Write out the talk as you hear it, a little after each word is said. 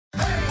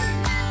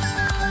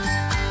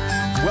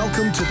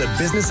Welcome to the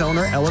Business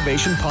Owner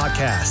Elevation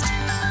Podcast,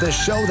 the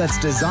show that's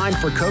designed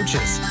for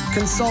coaches,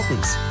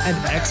 consultants, and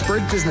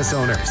expert business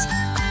owners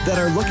that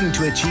are looking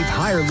to achieve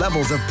higher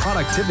levels of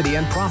productivity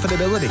and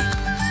profitability,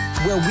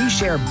 where we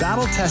share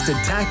battle-tested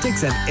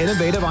tactics and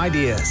innovative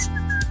ideas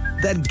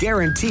that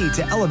guarantee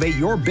to elevate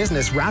your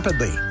business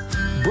rapidly.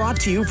 Brought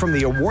to you from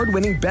the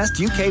award-winning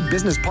Best UK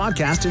Business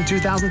Podcast in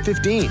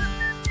 2015.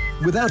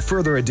 Without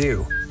further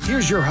ado,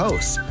 here's your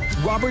hosts,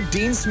 Robert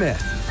Dean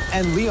Smith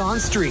and Leon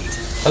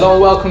Street. Hello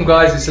and welcome,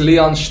 guys. It's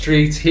Leon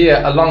Street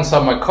here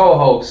alongside my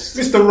co-host,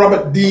 Mr.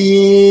 Robert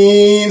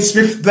Dean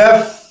Smith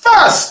the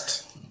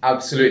First.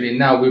 Absolutely.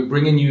 Now we're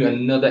bringing you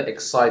another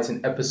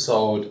exciting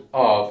episode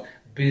of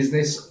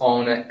Business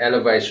Owner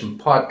Elevation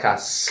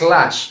Podcast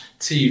 /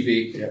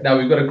 TV. Yeah. Now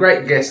we've got a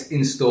great guest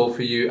in store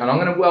for you, and I'm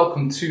going to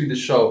welcome to the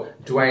show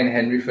Duane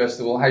Henry. First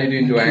of all, how you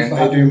doing, Duane?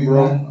 How you doing,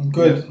 bro? I'm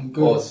good.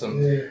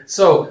 Awesome. Yeah.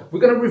 So we're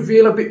going to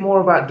reveal a bit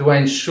more about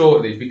Duane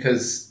shortly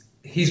because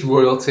he's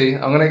royalty.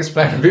 I'm going to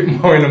explain a bit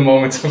more in a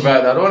moment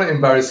about that. I don't want to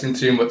embarrass him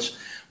too much.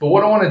 But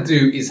what I want to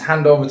do is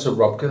hand over to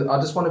Rob, because I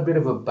just want a bit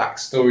of a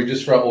backstory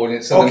just for our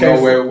audience so they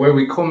know where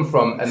we come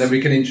from, and then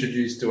we can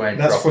introduce Duane.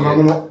 That's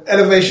phenomenal.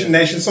 Elevation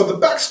Nation. So the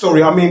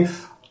backstory, I mean,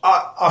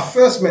 I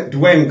first met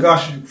Duane,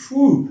 gosh, I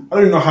don't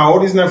even know how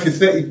old he is now. If you're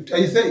 30, are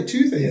you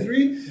 32,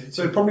 33? Yeah.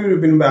 So it probably would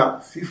have been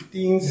about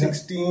 15,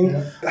 16.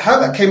 Yeah. How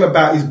that came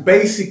about is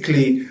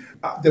basically,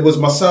 there was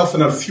myself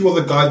and a few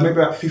other guys, maybe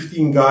about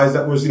 15 guys,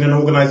 that was in an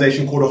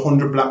organization called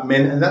 100 Black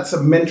Men. And that's a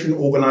mentoring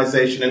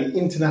organization, an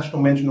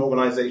international mentoring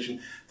organization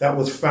that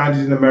was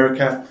founded in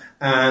America.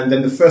 And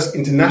then the first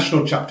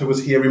international chapter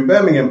was here in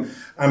Birmingham.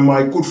 And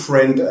my good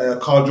friend,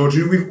 Carl George,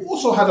 who we've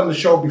also had on the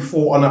show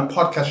before on a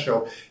podcast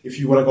show. If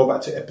you want to go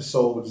back to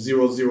episode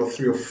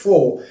 003 or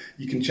 4,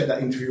 you can check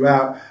that interview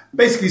out.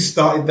 Basically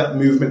started that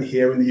movement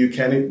here in the UK.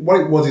 And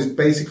what it was is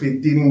basically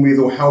dealing with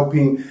or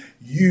helping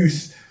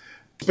youth,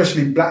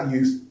 especially black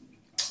youth,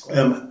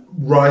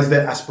 rise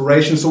their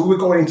aspirations. So we were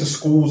going into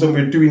schools and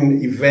we were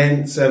doing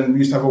events, and we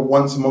used to have a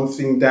once a month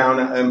thing down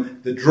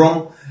at the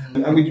Drum.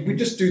 And we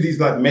just do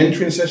these like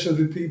mentoring sessions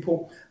with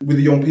people, with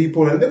the young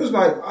people. And there was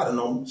like, I don't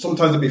know,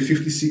 sometimes it'd be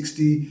 50,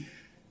 60,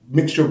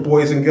 mixture of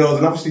boys and girls.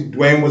 And obviously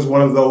Duane was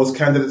one of those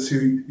candidates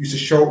who used to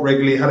show up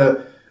regularly, had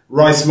a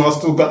wry smile,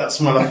 still got that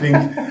smile, I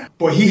think.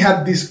 But he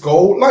had this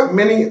goal, like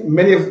many of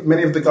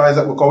the guys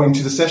that were going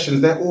to the sessions,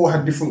 they all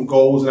had different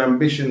goals and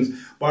ambitions.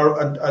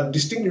 But I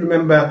distinctly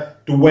remember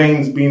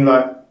Duane's being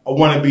like, I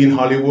want to be in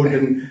Hollywood.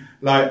 And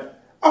like,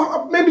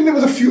 maybe there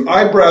was a few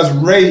eyebrows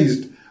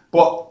raised,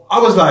 but I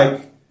was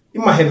like, in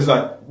my head, it's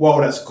like,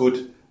 wow, that's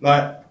good.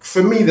 Like,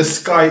 for me, the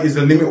sky is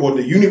the limit, or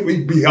the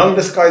unit beyond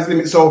the sky's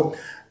limit. So,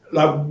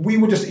 like, we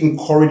were just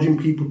encouraging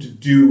people to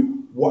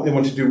do what they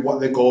want to do, what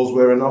their goals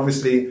were. And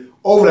obviously,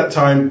 over that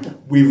time,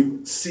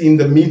 we've seen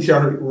the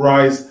meteoric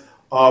rise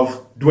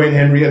of Duane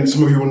Henry, and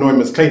some of you will know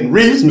him as Clayton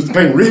Reeves, Mr.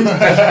 Clayton Reeves,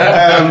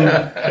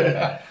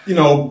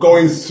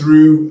 going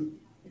through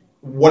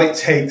what it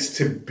takes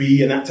to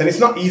be an actor. And it's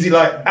not easy,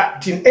 like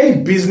acting,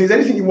 any business,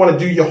 anything you want to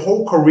do, your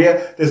whole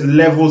career, there's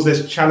levels,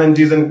 there's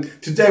challenges. And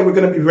today we're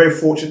going to be very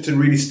fortunate to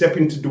really step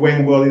into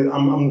Duane's world.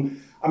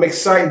 I'm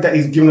excited that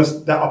he's given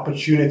us that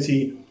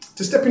opportunity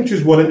to step into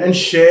his world and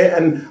share.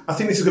 And I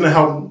think this is going to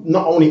help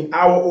not only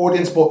our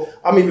audience, but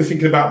I'm even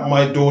thinking about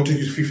my daughter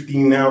who's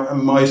 15 now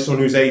and my son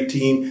who's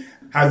 18,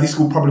 how this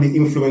will probably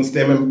influence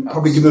them and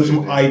probably give them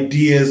some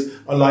ideas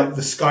on like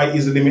the sky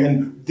is the limit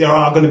and there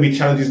are going to be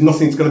challenges.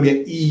 Nothing's going to be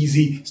an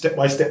easy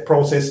step-by-step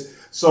process.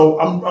 So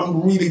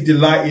I'm really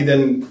delighted,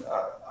 and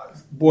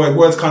boy,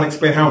 words can't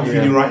explain how I'm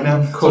feeling right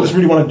now. Cool. So I just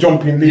really want to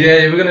jump in.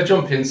 Yeah, we're going to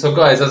jump in. So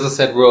guys, as I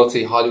said,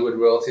 royalty, Hollywood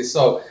royalty.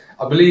 So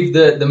I believe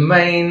the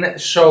main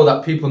show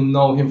that people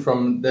know him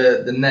from,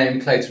 the name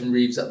Clayton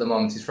Reeves at the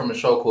moment, is from a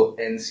show called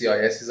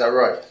NCIS. Is that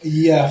right?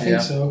 Yeah, I think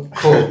so.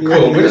 Cool.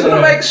 We just want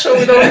to make sure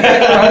we don't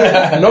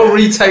get no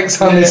retakes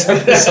on this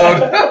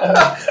episode.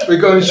 We're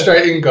going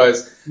straight in,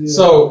 guys. Yeah.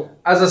 So,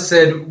 as I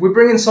said, we're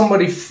bringing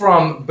somebody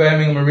from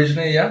Birmingham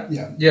originally, yeah?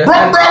 Yeah.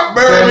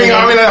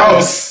 Birmingham in the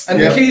house.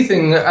 And the key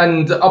thing,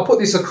 and I'll put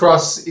this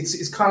across,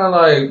 it's kind of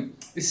like,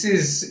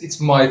 it's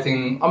my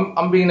thing.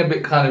 I'm being a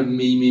bit kind of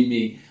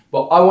me.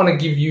 But I want to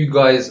give you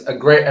guys a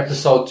great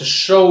episode to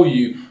show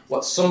you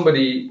what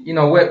somebody,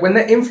 when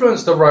they're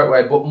influenced the right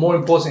way, but more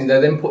importantly,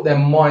 they then put their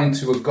mind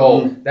to a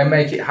goal, they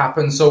make it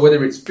happen. So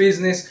whether it's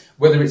business,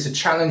 whether it's a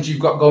challenge you've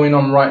got going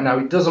on right now,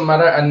 it doesn't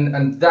matter.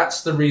 And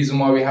that's the reason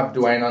why we have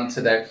Duane on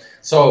today.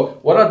 So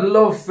what I'd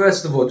love,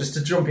 first of all, just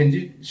to jump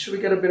in, should we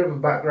get a bit of a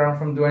background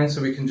from Duane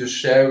so we can just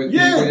share with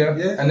people?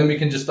 Yeah. And then we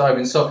can just dive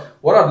in. So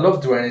what I'd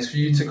love, Duane, is for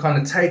you to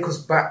kind of take us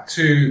back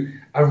to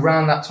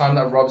around that time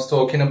that Rob's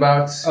talking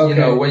about,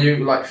 were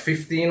you like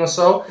 15 or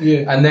so?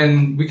 Yeah. And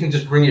then we can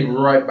just bring it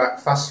right back,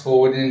 fast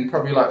forward in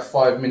probably like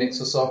 5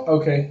 minutes or so.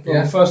 Okay.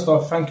 Well, first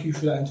off, thank you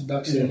for that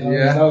introduction.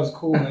 That was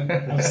cool,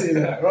 man. I'm sitting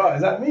there like, right,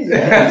 is that me?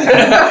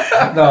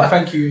 No,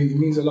 thank you. It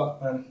means a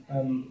lot,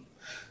 man.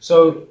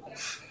 So,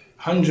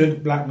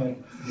 100 Black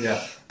Men. Yeah.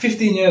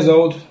 15 years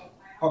old,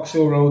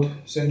 Oxhill Road,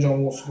 St.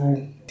 John Wall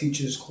School.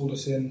 Teachers called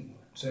us in.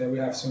 So we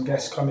have some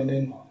guests coming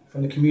in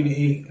from the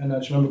community, and I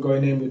just remember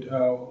going in with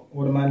all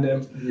the man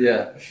them.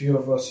 Yeah. A few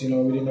of us, we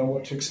didn't know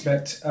what to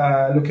expect.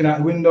 Looking out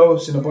the window,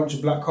 seeing a bunch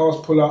of black cars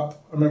pull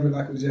up. I remember it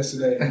like it was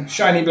yesterday.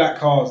 Shiny black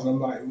cars, and I'm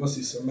like, what's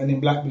this? Some Men in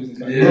Black business.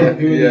 Like,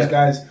 who are these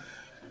guys?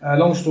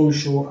 Long story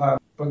short, a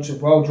bunch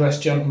of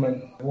well-dressed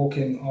gentlemen walk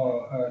in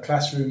our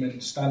classroom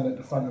and stand at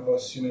the front of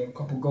us. A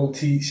couple gold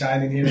teeth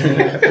shining here and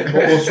there,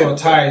 but also a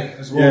tie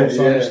as well.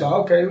 So I'm just like,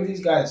 okay, who are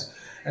these guys?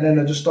 And then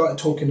I just started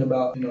talking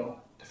about,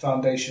 the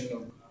foundation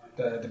of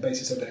the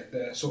basis of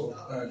the sort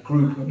of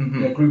group,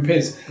 their group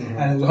is.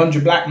 And it was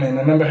 100 black men.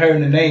 I remember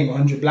hearing the name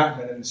 100 black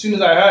men, and as soon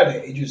as I heard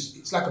it,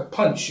 it's like a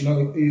punch,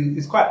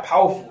 it's quite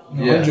powerful.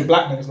 100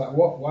 black men, it's like,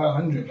 what? Why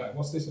 100? Like,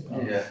 what's this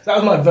about? So that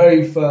was my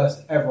very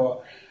first ever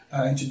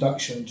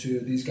introduction to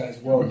these guys'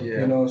 world,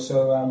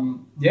 So,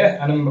 and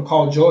I remember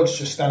Carl George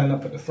just standing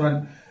up at the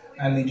front,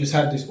 and he just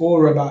had this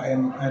aura about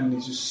him, and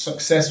his just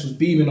success was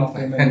beaming off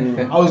him. And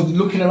I was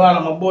looking around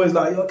at my boys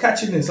like, you're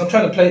catching this. I'm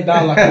trying to play it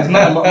down like it's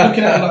nothing, but I'm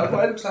looking at him like,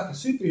 well, it looks like a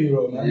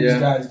superhero, man. These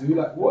guys do.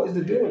 Like, what is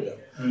the deal with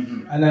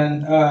them? And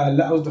then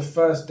that was the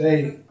first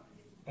day,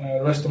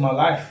 the rest of my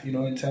life,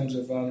 in terms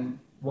of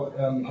what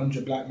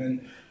 100 Black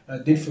Men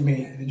did for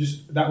me.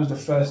 That was the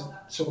first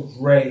sort of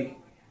ray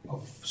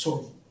of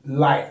sort of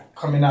light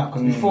coming out.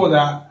 Because before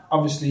that,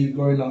 obviously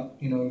growing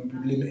up,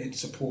 with limited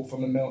support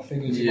from the male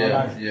figures in my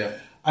life.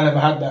 I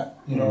never had that,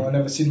 I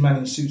never seen man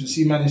in suits. I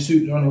see man in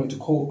suit, they're on the way to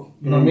court.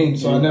 You know what I mean?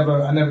 So I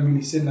never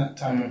really seen that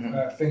type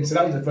of thing. So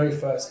that was the very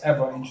first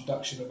ever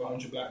introduction of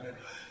 100 Black Men.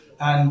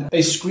 And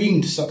they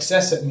screamed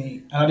success at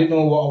me, and I didn't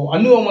know what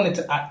I knew. I wanted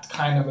to act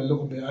kind of a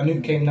little bit. I knew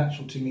it came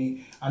natural to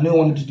me. I knew I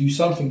wanted to do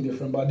something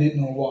different, but I didn't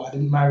know what. I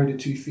didn't marry the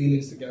two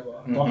feelings together.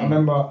 But I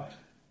remember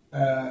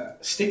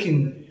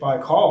sticking by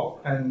Carl,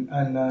 and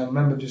I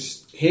remember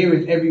just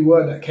hearing every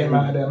word that came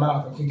out of their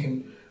mouth and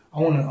thinking, I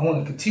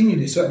want to continue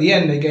this. So at the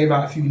end, they gave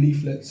out a few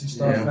leaflets and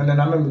stuff, and then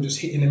I remember just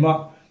hitting him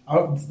up. I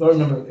don't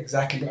remember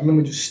exactly, but I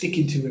remember just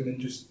sticking to him and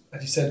just,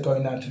 as you said,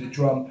 going down to the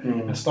drum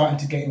and starting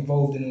to get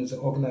involved in. It was an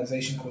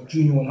organisation called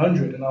Junior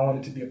 100, and I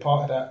wanted to be a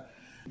part of that.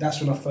 That's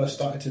when I first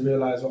started to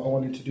realise what I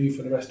wanted to do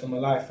for the rest of my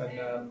life, and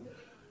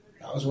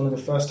that was one of the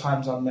first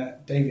times I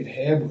met David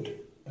Harewood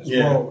as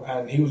well,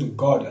 and he was a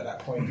god at that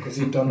point because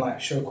he'd done like a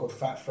show called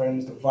Fat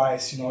Friends, The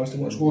Vice. I used to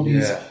watch all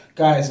these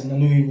guys, and I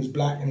knew he was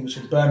black and he was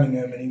from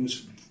Birmingham, and he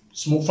was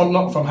small,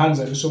 not from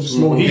Hansa, just sort of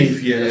small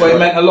heath, but it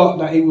meant a lot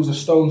that he was a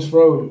stone's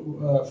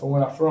throw from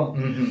where I'm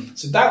from.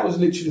 So that was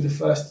literally the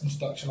first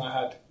introduction I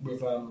had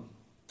with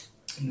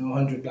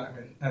 100 Black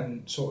Men,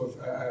 and sort of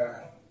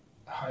a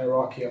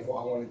hierarchy of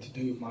what I wanted to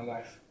do with my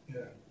life.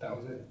 Yeah, that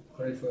was it.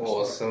 Very first.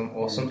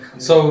 Awesome.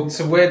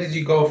 So where did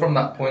you go from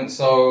that point?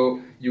 So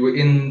you were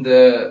in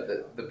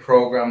the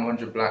program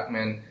 100 Black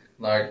Men.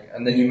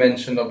 And then you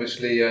mentioned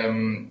obviously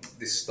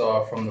this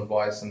star from The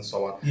Vice and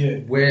so on. Yeah.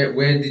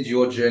 Where did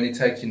your journey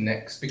take you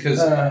next? Because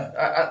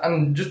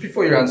and just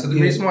before you answer, the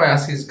reason why I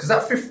ask is because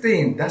at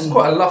 15, that's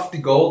quite a lofty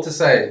goal to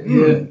say.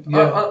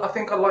 I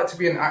think I'd like to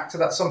be an actor.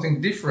 That's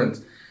something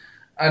different.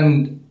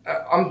 And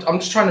I'm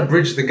just trying to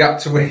bridge the gap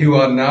to where you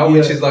are now,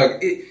 which is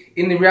like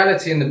in the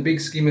reality, in the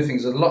big scheme of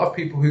things, a lot of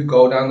people who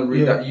go down the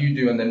route that you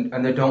do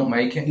and they don't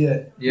make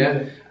it.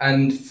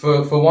 And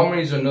for one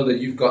reason or another,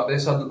 you've got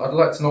this. I'd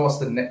like to know what's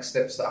the next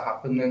steps that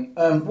happen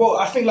then. Well,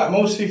 I think like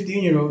most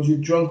 15-year-olds, you're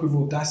drunk with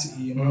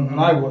audacity, and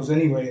I was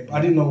anyway.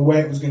 I didn't know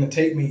where it was going to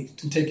take me. It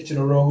can take you to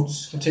the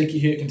roads, can take you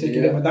here, can take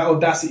you there. But that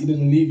audacity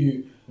doesn't leave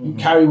you. You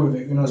carry with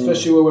it,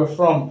 especially where we're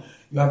from.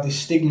 You have this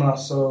stigma,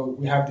 so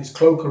we have this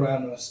cloak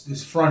around us,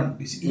 this front,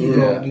 this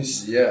ego,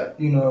 this,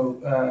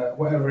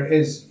 whatever it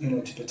is,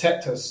 to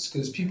protect us.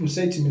 Because people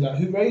say to me, like,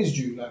 who raised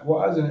you? Like,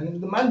 what is it? And it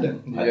was the man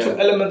them. I took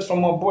elements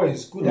from my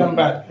boys, good and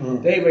bad.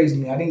 They raised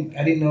me. I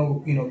didn't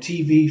know,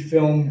 TV,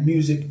 film,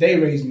 music. They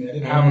raised me. I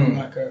didn't have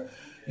like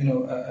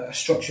a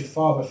structured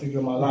father figure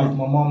in my life.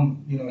 My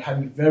mom,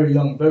 had me very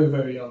young, very,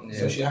 very young.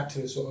 So she had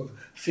to sort of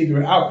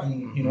figure it out,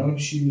 and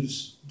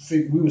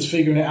we was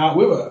figuring it out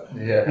with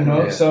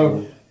her.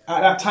 So.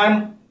 At that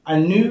time, I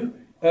knew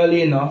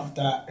early enough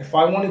that if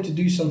I wanted to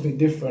do something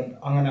different,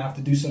 I'm going to have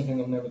to do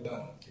something I've never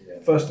done.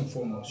 First and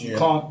foremost, you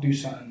can't do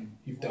something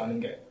you've done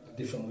and get a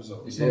different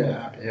result. It's not going to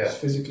happen. It's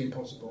physically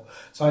impossible.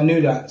 So I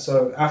knew that.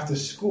 So after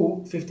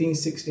school, 15,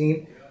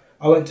 16,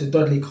 I went to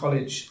Dudley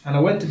College. And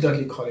I went to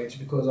Dudley College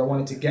because I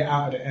wanted to get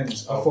out of the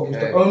ends. I thought it was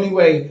the only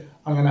way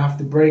I'm going to have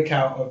to break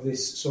out of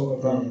this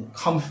sort of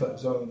comfort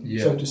zone,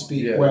 so to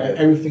speak, where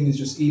everything is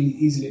just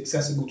easily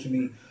accessible to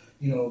me.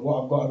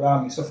 What I've got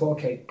around me. So I thought,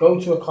 okay, go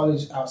to a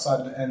college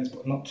outside of the ends,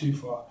 but not too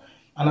far.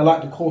 And I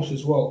liked the course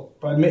as well.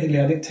 But admittedly,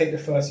 I didn't take the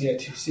first year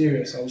too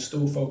serious. I was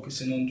still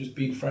focusing on just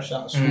being fresh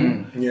out of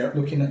school,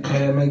 looking at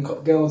hair,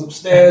 makeup girls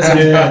upstairs,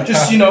 and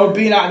just,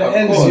 being out of the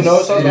ends, So I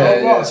was like,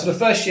 oh, right. So the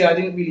first year, I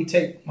didn't really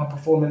take my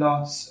performing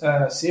arts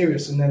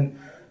serious. And then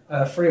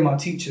three of my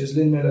teachers,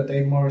 Lynn Miller,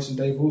 Dave Morris, and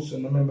Dave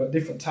Wilson, I remember at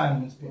different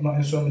times, but not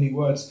in so many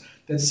words,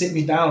 they'd sit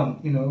me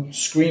down,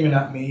 screaming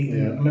at me.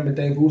 And I remember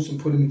Dave Wilson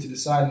pulling me to the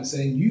side and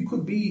saying, you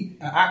could be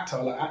an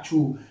actor, like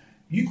actual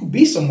you could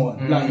be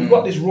someone. Like, you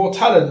got this raw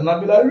talent. And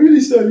I'd be like, really,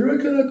 sir, you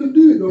reckon I could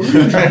do it? No,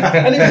 really?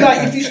 And it'd be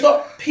like, if you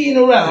stop peeing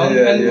around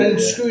and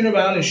screwing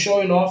around and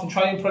showing off and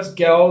trying to impress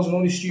girls and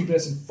all this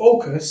stupidness and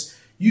focus,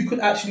 you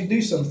could actually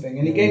do something.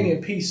 And he gave me a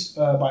piece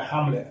by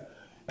Hamlet.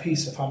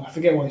 Piece of Hamlet. I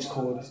forget what it's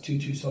called. It's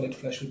too solid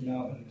flesh would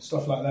melt and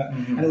stuff like that.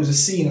 And it was a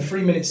scene, a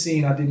 3-minute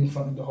scene I did in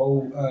front of the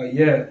whole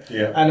year.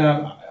 And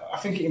I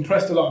think it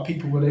impressed a lot of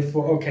people where they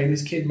thought, okay,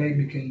 this kid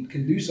maybe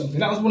can do something.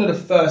 That was one of the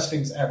first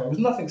things ever. It was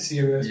nothing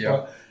serious,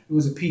 but it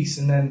was a piece.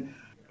 And then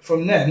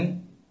from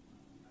then,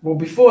 well,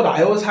 before that,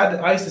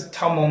 I used to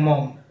tell my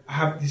mum,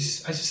 I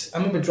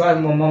remember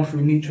driving my mum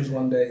through Nietzsche's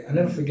one day. I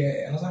never forget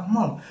it. And I was like,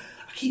 Mum,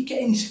 I keep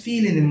getting this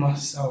feeling in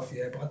myself,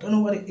 but I don't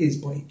know what it is,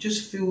 but it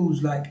just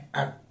feels like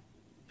I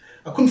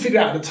couldn't figure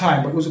it out at the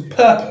time, but it was a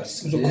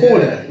purpose. It was a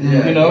calling,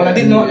 you know. And I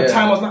didn't know at the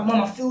time. I was like, Mum,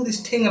 I feel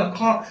this thing and I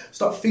can't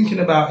stop thinking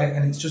about it.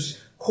 And it's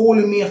just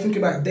calling me. I think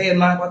about it day and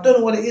night, but I don't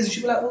know what it is. And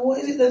she'd be like, well, what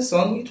is it then,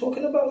 son? What are you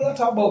talking about? What are you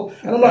talking about?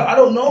 And I'm like, I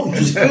don't know. It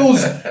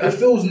just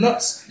feels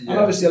nuts. And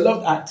obviously I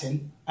loved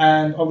acting.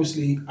 And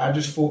obviously I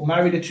just thought,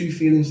 marry the two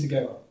feelings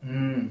together.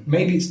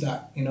 Maybe it's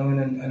that, you know,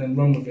 and then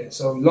run with it.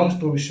 So long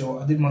story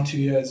short, I did my 2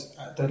 years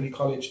at Dudley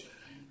College.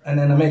 And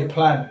then I made a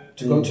plan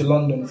to go to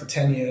London for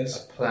 10 years.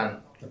 A plan.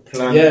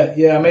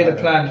 Yeah, I made a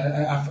plan.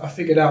 I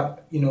figured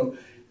out, you know,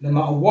 no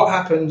matter what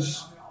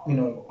happens, you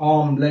know,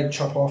 arm, leg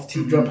chop off,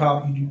 teeth drop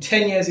out, you do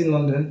 10 years in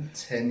London.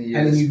 10 years.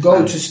 And then you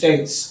go to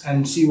States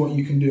and see what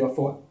you can do. I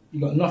thought, you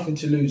got nothing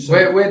to lose. So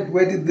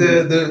where did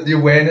the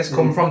awareness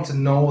come from to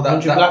know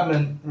that? 100 black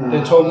men.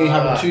 They told me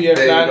have a 2-year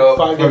plan,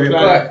 5-year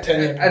plan,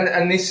 10-year plan.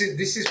 And this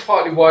is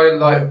partly why,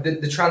 like,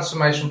 the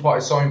transformation part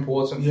is so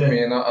important for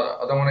me. And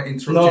I don't want to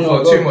interrupt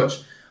you too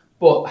much.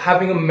 But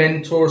having a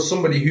mentor,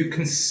 somebody who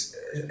can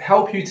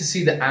help you to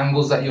see the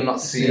angles that you're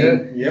not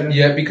seeing.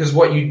 Because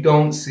what you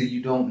don't see,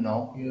 you don't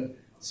know.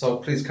 So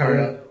please carry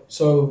on.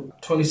 So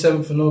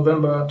 27th of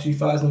November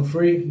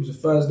 2003, it was a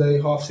Thursday,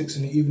 6:30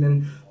 in the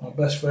evening. My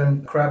best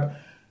friend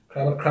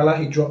Krala,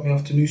 he dropped me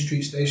off to New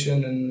Street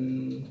Station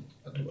and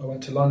I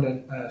went to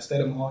London.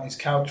 Stayed on my auntie's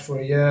couch for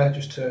a year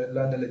just to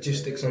learn the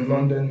logistics of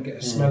London, get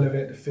a smell of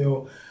it, the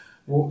feel.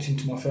 Walked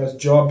into my first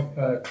job,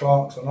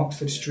 Clark's on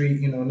Oxford Street,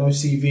 you know, no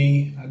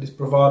CV. I had this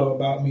bravado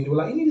about me. They were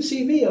like, you need a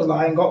CV? I was like,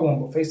 I ain't got one,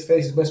 but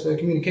face-to-face is the best way of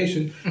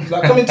communication. He was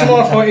like, come in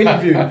tomorrow for an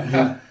interview.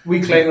 A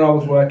week later, I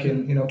was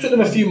working, you know. Took them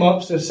a few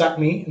months to sack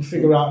me and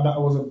figure out that I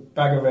was a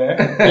bag of air,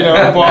 you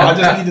know, but I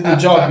just needed the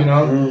job, you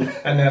know.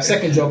 And the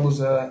second job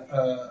was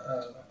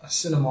a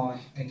cinema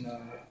in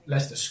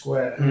Leicester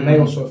Square. And they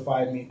also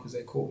fired me because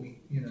they caught me,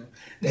 you know,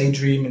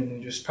 daydreaming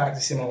and just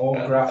practicing my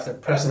autograph.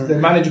 The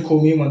manager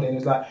called me one day and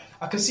was like,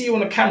 I can see you on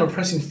the camera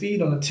pressing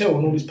feed on the till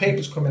and all these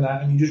papers coming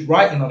out and you're just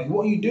writing on it.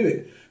 What are you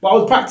doing? But I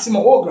was practicing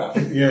my autograph.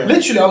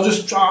 Literally, I was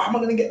just trying, how am I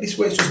going to get this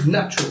way? It's just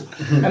natural.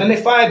 And then they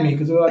fired me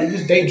because they were like, you're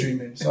just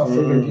daydreaming. So I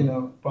figured, you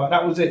know, but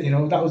that was it, you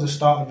know, that was the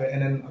start of it.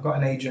 And then I got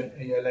an agent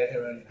a year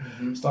later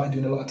and started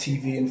doing a lot of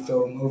TV and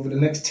film over the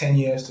next 10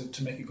 years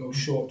to make it go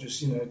short.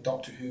 Just, you know,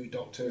 Doctor Who,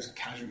 Doctors,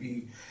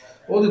 Casualty,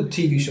 all the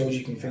TV shows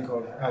you can think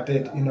of, I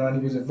did, you know, and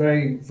it was a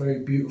very, very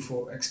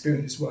beautiful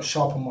experience. Where I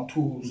sharpened my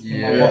tools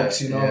in my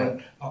box, you know,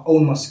 and I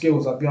owned my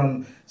skills. I'd be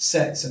on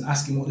sets and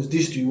asking, what does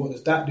this do? What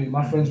does that do?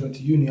 My friends went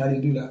to uni, I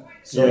didn't do that.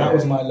 So that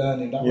was my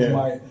learning. That was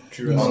my...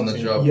 You know, on the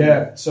job.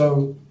 Yeah,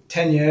 so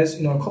 10 years,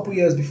 you know, a couple of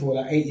years before,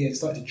 like 8 years, it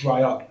started to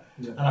dry up.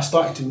 And I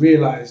started to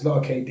realise, look,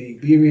 okay, D,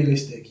 be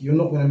realistic. You're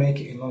not going to make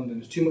it in London.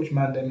 There's too much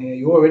man down here.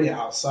 You're already an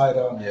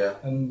outsider.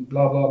 And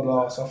blah, blah,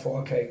 blah. So I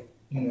thought, okay,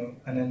 you know,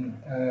 and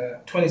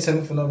then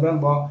 27th of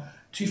November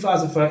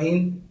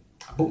 2013,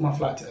 I booked my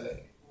flight to LA.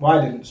 Well,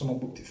 I didn't, someone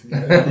booked it for me.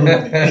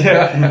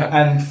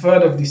 And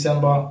 3rd of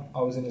December,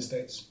 I was in the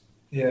States.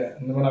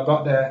 And then when I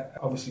got there,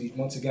 obviously,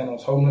 once again, I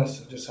was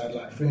homeless. I just had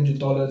like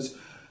 $300,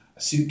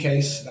 a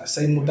suitcase, that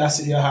same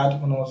Audacity I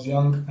had when I was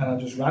young, and I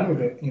just ran with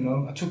it, you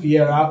know. I took a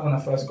year out when I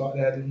first got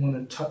there. I didn't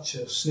want to touch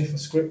or sniff a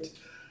script.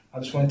 I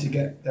just wanted to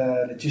get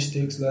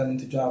logistics, learning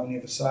to drive on the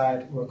other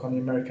side, work on the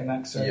American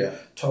accent,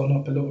 tone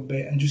up a little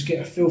bit, and just get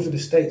a feel for the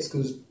States,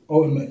 because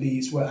ultimately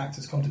it's where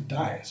actors come to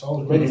die. So I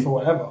was ready for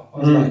whatever. I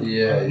was like,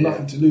 I had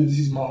nothing to lose.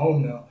 This is my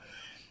home now.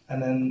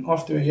 And then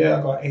after a year,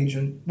 I got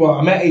agent. Well,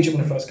 I met agent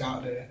when I first got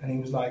out there, and he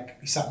was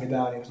like, he sat me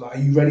down. He was like, "Are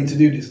you ready to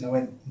do this?" And I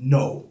went,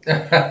 "No." You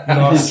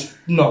know,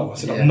 no. I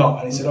said, "I'm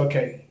not." And he said,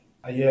 "Okay."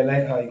 A year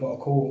later, he got a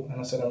call, and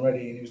I said, "I'm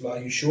ready." And he was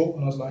like, "Are you sure?"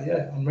 And I was like,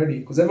 "Yeah, I'm ready."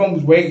 Because everyone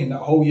was waiting that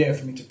whole year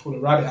for me to pull a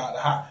rabbit out of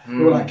the hat.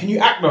 They were like, "Can you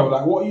act though?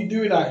 Like, what are you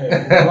doing out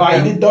here?"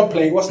 Like, he did dub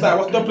play. What's that?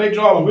 What's dub play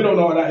drama? We don't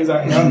know what that is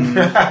out here.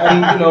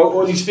 And, you know,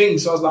 all these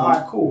things. So I was like, all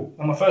right, cool.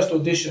 And my first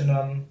audition,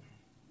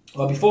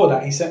 well, before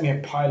that, he sent me a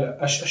pilot,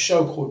 a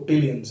show called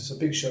Billions. It's a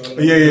big show.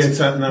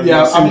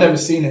 I've never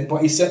seen it,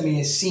 but he sent me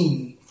a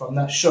scene from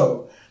that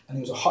show, and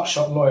he was a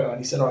hotshot lawyer, and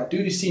he said, "All right,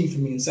 do this scene for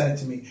me and send it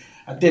to me."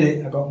 I did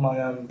it. I got my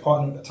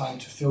partner at the time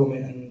to film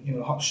it, and, you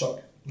know,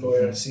 hotshot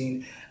lawyer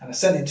scene, and I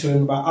sent it to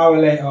him. About an hour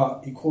later,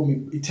 he called me.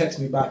 He texted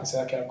me back and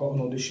said, "Okay, I've got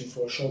an audition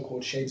for a show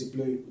called Shades of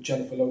Blue with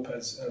Jennifer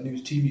Lopez, a new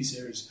TV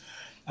series."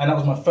 And that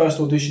was my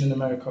first audition in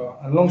America.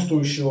 And long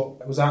story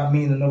short, it was out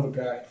me and another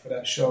guy for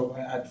that show.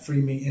 I had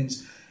 3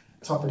 meetings.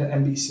 Top of the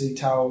NBC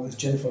tower was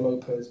Jennifer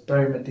Lopez,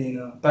 Benny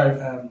Medina,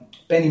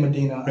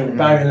 and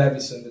Barry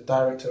Levinson, the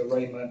director of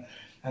Rayman.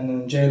 And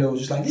then J-Lo was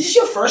just like, "This is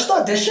your first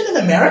audition in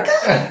America?"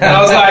 And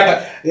I was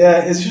like,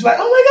 "Yeah." It's just like,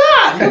 "Oh my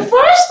God, your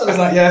first?" I was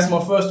like, "Yeah, it's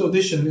my first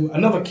audition."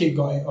 Another kid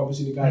got it,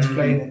 obviously the guy's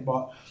playing it,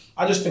 but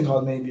I just think I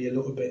was maybe a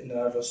little bit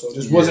nervous or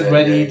just wasn't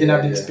ready, didn't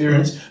have the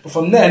experience. But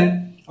from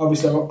then,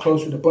 obviously I got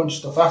close with a bunch of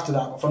stuff after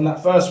that. But from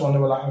that first one, they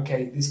were like,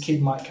 "Okay, this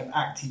kid can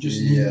act, he just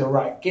needs the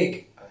right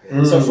gig."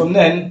 So from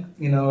then,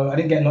 I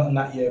didn't get nothing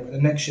that year, but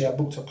the next year I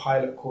booked a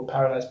pilot called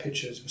Paradise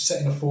Pictures. It was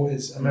set in the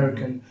 40s,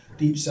 American,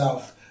 Deep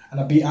South. And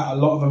I beat out a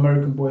lot of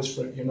American boys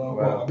for it,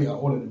 Well, I beat out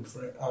all of them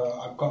for it.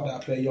 I got that. I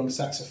play a young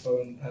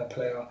saxophone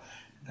player.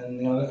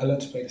 And, I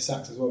learned to play the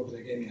sax as well because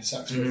they gave me a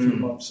sax for a few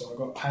months. So I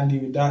got handy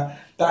with that.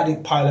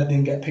 That pilot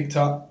didn't get picked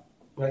up.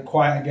 Went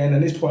quiet again. And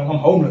at this point, I'm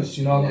homeless,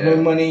 I've got no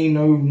money,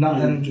 no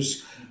nothing,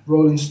 just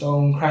rolling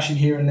stone, crashing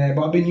here and there.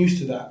 But I've been used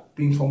to that,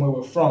 being from where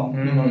we're from.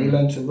 You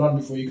learn to run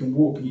before you can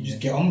walk and you just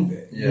get on with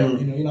it.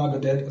 I go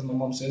dead, as my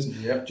mum says.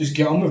 Just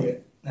get on with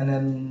it. And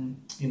then,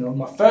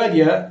 my third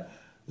year,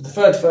 the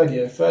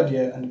third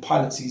year, and the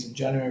pilot season,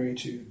 January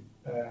to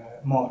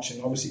March,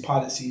 and obviously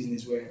pilot season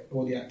is where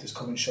all the actors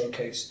come and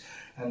showcase,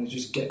 and they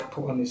just get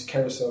put on this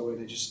carousel where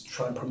they just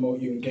try and promote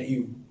you and get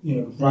you,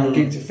 right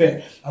gig to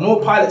fit. And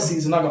all pilot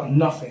season, I got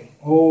nothing.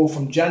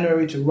 From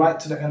January to right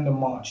to the end of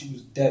March, it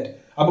was dead.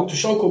 I booked a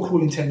show called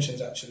Cruel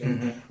Intentions, actually.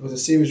 It was a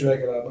series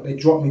regular, but they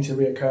dropped me to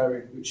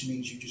reoccurring, which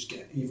means you just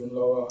get even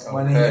lower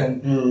money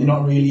and you're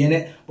not really in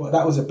it. But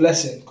that was a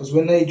blessing, because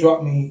when they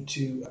dropped me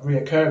to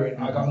reoccurring,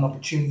 I got an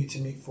opportunity to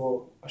meet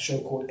for a show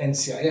called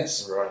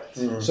NCIS.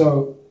 Right.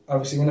 So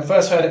obviously, when I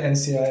first heard of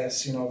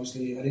NCIS,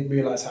 obviously I didn't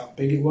realise how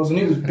big it was. And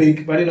it was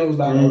big, but I didn't know it was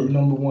like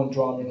number 1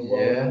 drama in the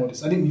world and all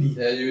this. I didn't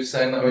really... Yeah, you were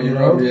saying that when you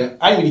wrote,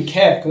 I didn't really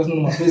care, because that's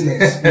none of my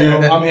business.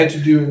 I'm here to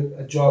do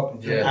a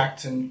job,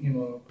 act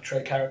and,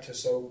 portray character.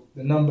 So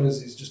the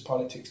numbers is just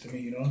politics to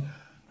me,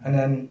 And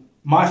then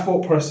my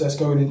thought process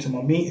going into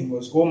my meeting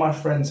was all my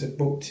friends had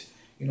booked,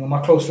 my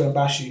close friend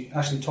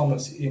Ashley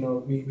Thomas,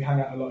 we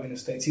hang out a lot in the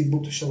States. He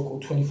booked a show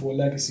called 24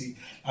 Legacy.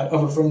 I had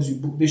other friends who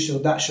booked this show,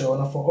 that show,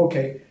 and I thought,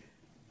 okay,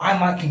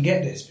 I can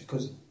get this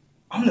because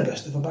I'm the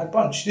best of a bad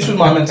bunch. This was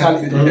my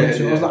mentality going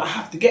into it. I was like, I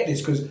have to get this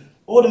because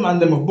all the man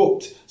them have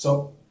booked.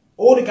 So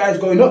all the guys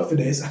going up for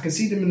this, I can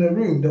see them in the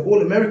room. They're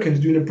all Americans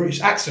doing a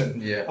British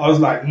accent. Yeah. I was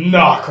like,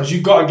 nah, because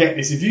you got to get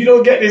this. If you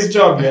don't get this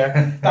job,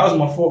 that was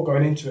my thought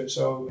going into it.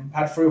 So I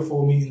had 3 or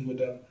 4 meetings with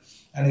them,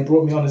 and they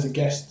brought me on as a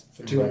guest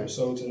for 2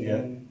 episodes.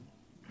 And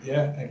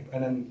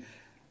then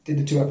did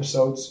the 2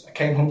 episodes. I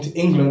came home to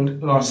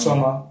England last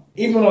summer.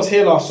 Even when I was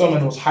here last summer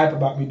and it was hype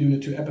about me doing the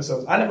 2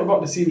 episodes, I never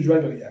got the series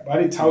regular yet, but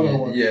I didn't tell no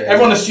one.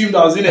 Everyone assumed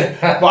I was in it,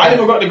 but I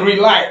never got the green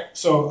light.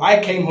 So I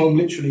came home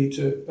literally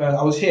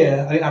I was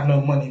here, I didn't have no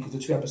money because the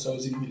 2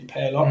 episodes didn't really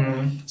pay a lot.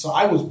 So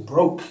I was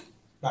broke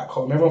back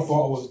home. Everyone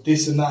thought I was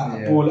this and that.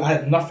 I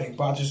had nothing,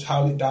 but I just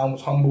held it down,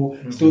 was humble,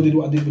 still did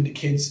what I did with the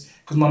kids,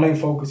 because my main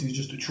focus is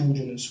just the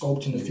children and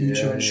sculpting the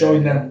future and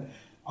showing them,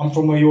 I'm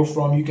from where you're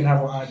from, you can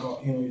have what I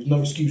got. There's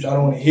no excuse. I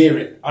don't want to hear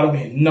it. I don't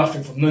want to hear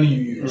nothing from none of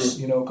you,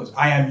 because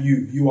I am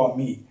you. You are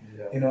me,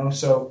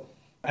 So,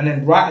 and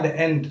then right at the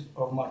end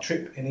of my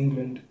trip in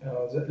England, I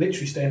was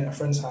literally staying at a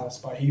friend's house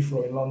by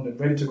Heathrow in London,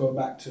 ready to go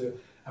back to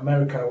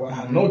America, where I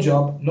had no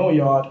job, no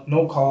yard,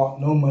 no car,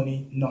 no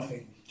money,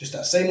 nothing. Just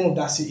that same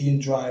audacity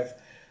and drive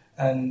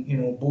and,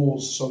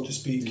 balls, so to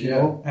speak,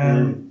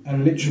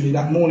 And literally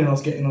that morning I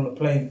was getting on the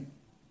plane,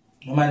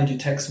 my manager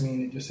texted me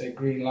and it just said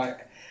green light.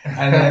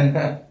 And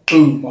then,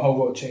 boom, my whole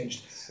world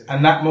changed.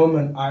 And that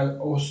moment, I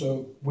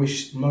also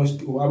wish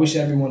I wish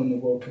everyone in the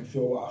world can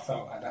feel what I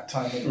felt at that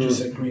time when it just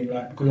said green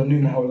light, because I knew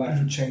my whole life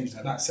had changed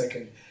at that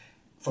second.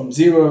 From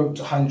 0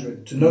 to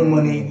 100, to no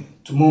money,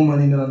 to more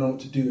money than I know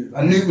what to do.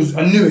 I knew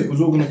it was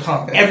all going to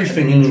come.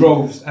 Everything in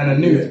droves, and I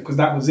knew it, because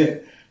that was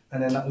it.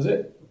 And then that was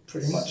it,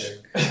 pretty much.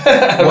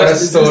 What a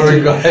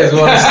story, guys,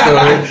 what a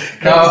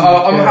story.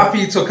 I'm happy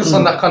you took us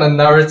on that kind of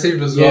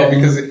narrative as well,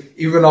 because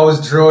even I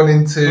was drawn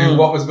into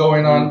what was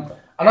going on.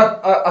 And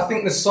I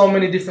think there's so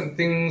many different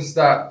things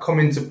that come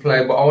into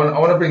play, but I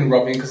want to bring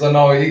Robin, because I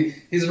know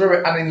he's a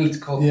very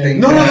analytical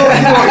thinker.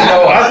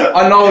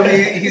 I know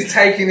he's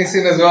taking this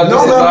in as well.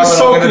 I'm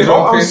soaking it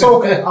up,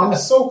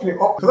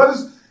 because I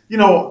just,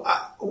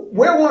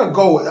 where I want to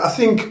go, I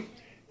think,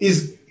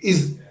 is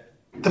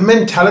the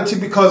mentality,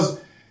 because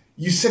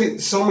you said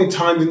it so many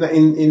times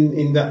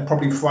in that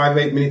probably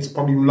 5-8 minutes,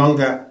 probably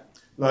longer,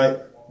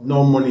 like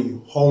no money,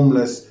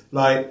 homeless,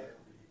 like.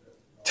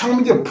 Tell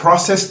me your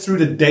process through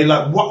the day.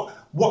 Like,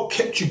 what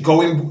kept you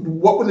going?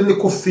 What were the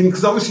little things?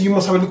 Because obviously you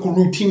must have a little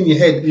routine in your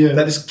head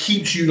that just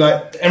keeps you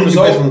like. The end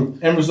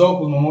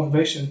result was my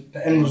motivation.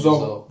 The end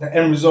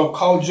result.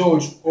 Carl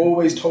George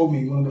always told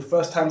me, one of the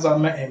first times I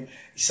met him,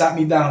 he sat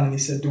me down and he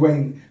said,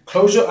 Duane,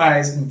 close your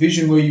eyes and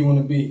vision where you want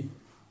to be.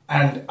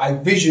 And I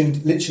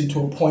visioned literally to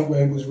a point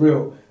where it was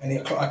real.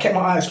 And I kept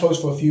my eyes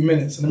closed for a few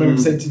minutes. And I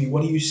remember saying to me,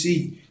 what do you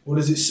see? What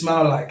does it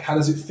smell like? How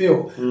does it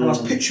feel? And I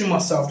was picturing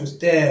myself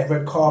just there,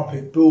 red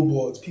carpet,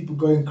 billboards, people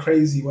going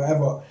crazy,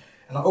 whatever.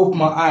 And I opened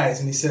my eyes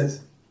and he said,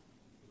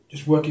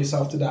 just work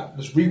yourself to that.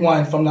 Just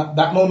rewind from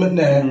that moment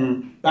there,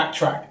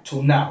 backtrack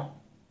till now.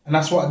 And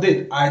that's what I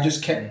did. I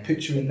just kept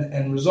picturing the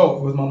end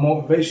result. It was my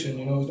motivation,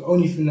 you know. It was the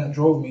only thing that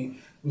drove me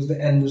was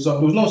the end result.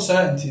 There was no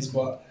certainties,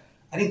 but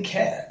I didn't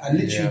care. I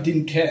literally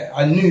didn't care.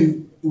 I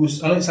knew it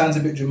was, I know it sounds a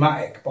bit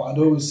dramatic, but I'd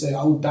always say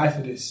I would die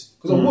for this.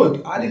 Because I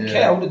would. I didn't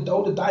care. I would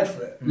have died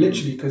for it,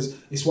 literally, because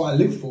it's what I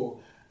live for.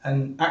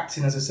 And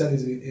acting, as I said,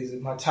 is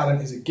my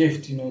talent is a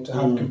gift, you know, to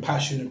have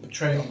compassion and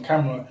portray it on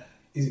camera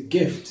is a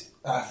gift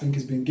that I think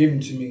has been given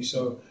to me.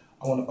 So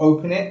I want to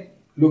open it,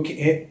 look at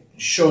it,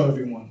 show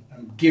everyone,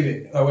 and give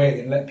it away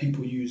and let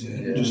people use it.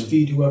 And just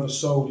feed whoever's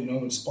soul, you know,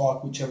 and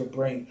spark whichever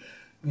brain.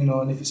 You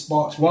know, and if it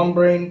sparks one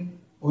brain,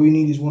 all you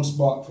need is one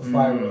spark for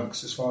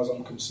fireworks, as far as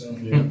I'm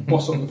concerned.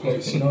 Boss up the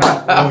place, you know.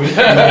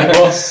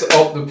 Boss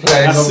up the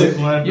place. That's it,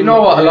 man. You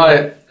know what?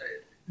 Like,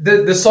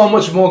 there's so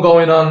much more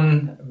going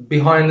on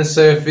behind the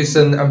surface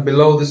and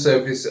below the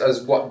surface,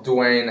 as what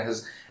Duane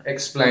has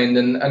explained,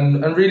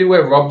 and really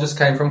where Rob just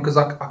came from, because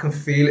I can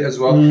feel it as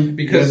well.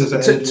 Because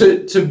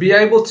to be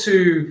able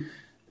to.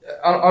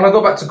 And I'll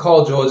go back to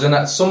Carl George, and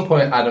at some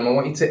point, Adam, I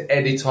want you to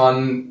edit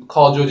on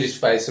Carl George's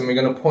face, and we're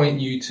going to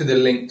point you to the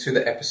link to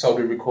the episode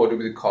we recorded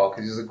with Carl,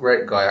 because he's a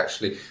great guy,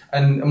 actually.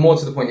 And more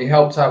to the point, he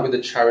helped out with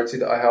a charity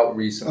that I helped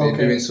recently,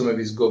 doing some of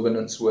his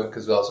governance work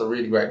as well, so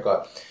really great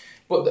guy.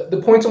 But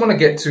the point I want to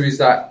get to is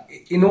that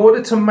in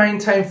order to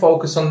maintain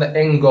focus on the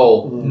end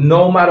goal,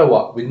 no matter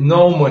what, with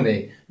no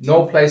money,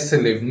 no place to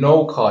live,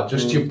 no car,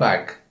 just your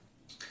bag,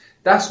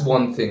 that's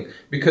one thing.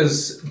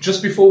 Because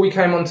just before we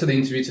came onto the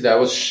interview today, I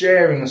was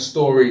sharing a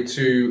story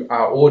to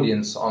our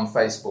audience on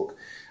Facebook.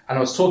 And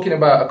I was talking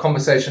about a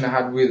conversation I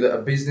had with a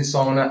business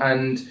owner,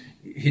 and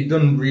he'd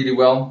done really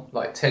well,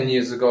 like 10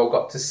 years ago,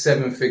 got to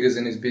 7 figures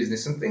in his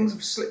business, and things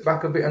have slipped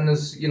back a bit, and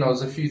there's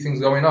a few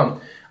things going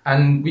on.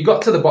 And we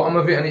got to the bottom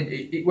of it, and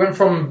it went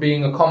from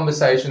being a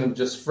conversation of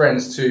just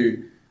friends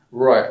to,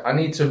 right, I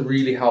need to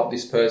really help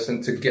this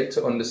person to get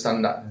to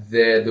understand that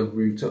they're the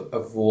root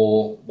of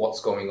all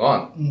what's going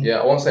on. Yeah,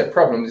 I won't say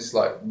problem, it's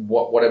like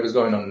whatever's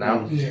going on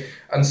now.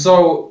 And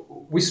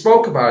so we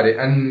spoke about it,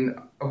 and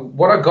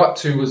what I got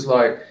to was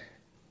like,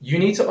 you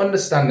need to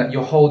understand that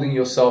you're holding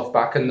yourself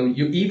back, and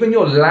even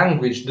your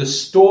language, the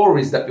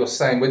stories that you're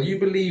saying, whether you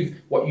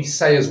believe what you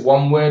say as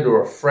one word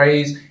or a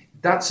phrase,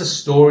 that's a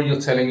story you're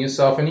telling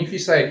yourself. And if you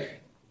say,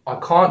 I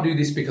can't do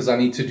this because I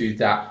need to do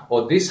that,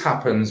 or this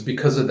happens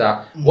because of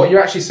that, what you're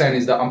actually saying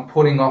is that I'm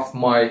putting off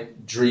my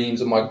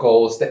dreams and my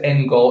goals, the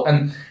end goal.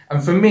 And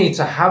for me,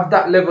 to have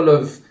that level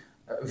of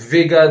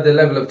vigor, the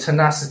level of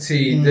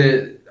tenacity,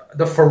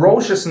 the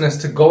ferociousness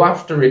to go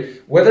after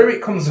it, whether it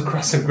comes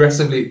across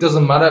aggressively, it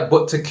doesn't matter,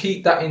 but to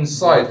keep that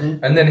inside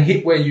and then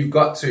hit where you've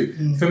got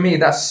to, for me,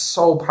 that's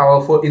so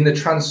powerful in the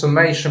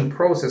transformation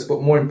process,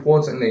 but more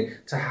importantly,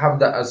 to have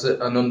that as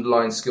an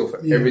underlying skill for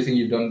everything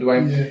you've done,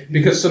 Duane.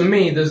 Because for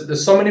me,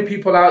 there's so many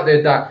people out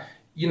there that,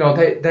 you know,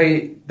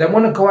 they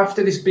want to go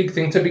after this big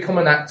thing to become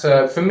an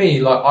actor. For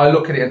me, like, I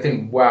look at it and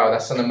think, wow,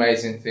 that's an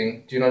amazing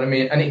thing. Do you know what I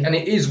mean? And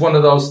it is one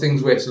of those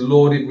things where it's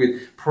lauded with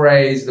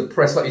praise, the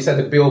press, like you said,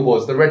 the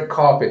billboards, the red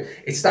carpet.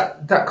 It's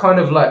that kind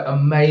of like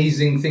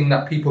amazing thing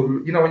that people,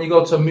 you know, when you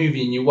go to a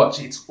movie and you watch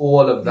it, it's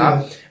all of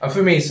that. And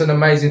for me, it's an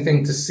amazing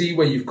thing to see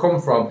where you've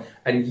come from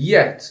and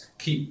yet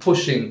keep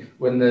pushing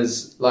when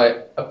there's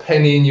like a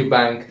penny in your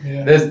bank.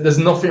 There's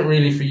nothing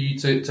really for you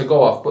to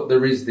go off, but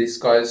there is this,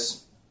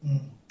 guys.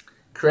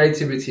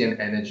 Creativity and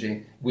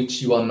energy, which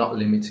you are not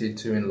limited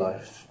to in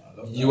life.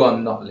 You are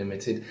not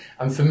limited.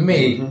 And for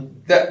me,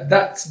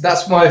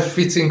 that's my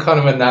fitting kind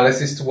of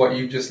analysis to what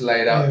you've just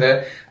laid out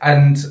there.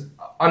 And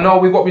I know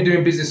with what we do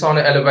in Business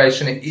Owner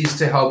Elevation, it is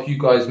to help you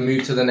guys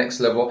move to the next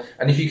level.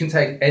 And if you can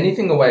take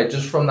anything away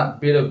just from that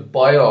bit of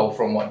bio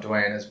from what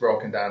Duane has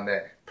broken down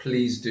there,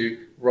 please do.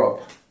 Rob,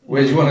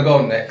 where do you want to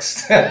go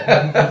next?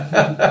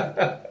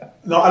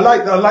 No, I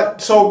like.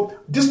 So,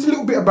 just a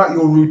little bit about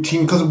your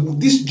routine, because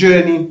this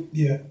journey,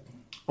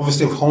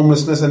 obviously of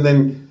homelessness, and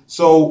then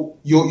so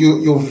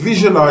you're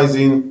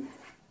visualizing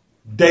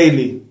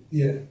daily,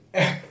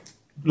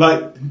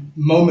 like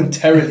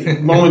momentarily,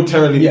 at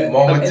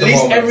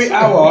least every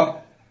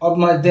hour of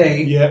my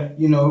day.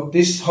 You know,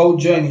 this whole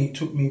journey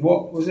took me,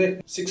 what was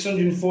it,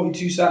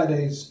 642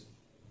 Saturdays,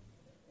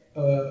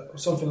 or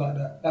something like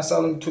that. That's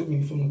how long it took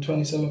me from the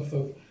 27th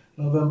of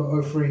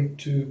November 03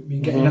 to be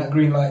getting that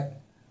green light.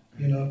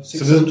 You know,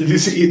 so did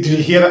you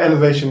hear that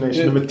Elevation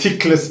Nation? The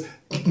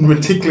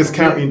meticulous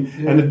counting,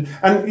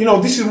 and you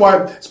know, this is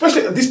why,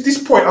 especially at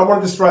this point, I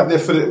wanted to strike there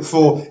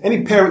for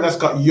any parent that's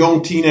got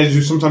young teenagers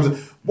who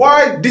sometimes,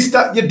 why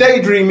that you're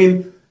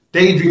daydreaming.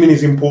 Daydreaming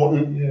is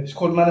important. It's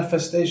called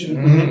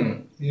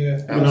manifestation.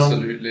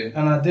 Absolutely.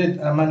 And I did.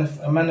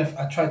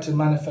 I tried to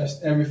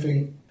manifest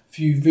everything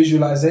few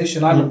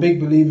visualization. I'm a big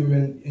believer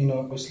in, you know,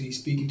 obviously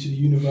speaking to the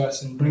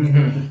universe and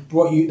bringing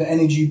what you, the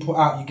energy you put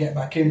out, you get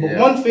back in. But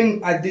one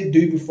thing I did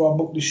do before I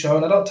booked the show,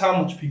 and I don't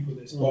tell much people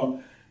this, but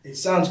it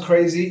sounds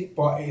crazy,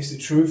 but it's the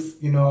truth.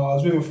 You know, I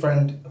was with a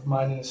friend of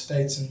mine in the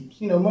States, and,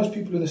 you know, most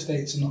people in the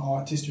States in the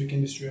artistic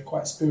industry are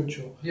quite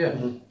spiritual. Yeah.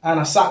 And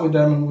I sat with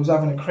them and was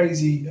having a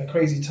crazy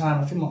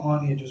time. I think my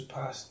auntie had just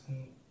passed,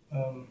 and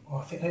I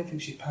don't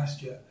think she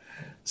passed yet.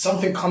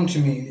 Something come to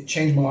me and it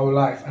changed my whole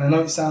life. And I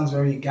know it sounds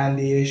very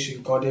Gandhi-ish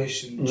and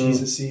God-ish and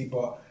Jesus-y,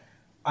 but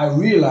I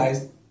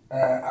realized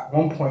at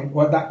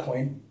that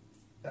point,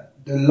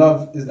 the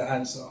love is the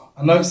answer.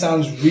 I know it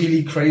sounds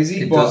really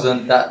crazy, but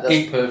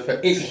that's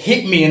perfect. It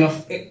hit me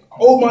enough.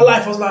 All my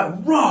life I was like,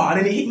 rah, and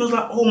then it hit me, I was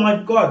like, oh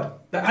my God,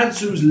 the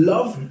answer is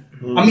love.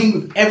 I mean,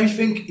 with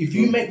everything, if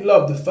you make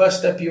love the first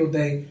step of your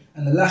day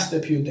and the last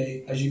step of your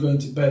day as you go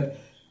into bed,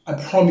 I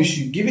promise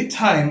you, give it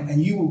time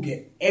and you will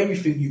get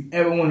everything you've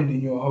ever wanted in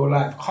your whole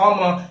life.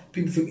 Karma,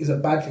 people think is a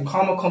bad thing.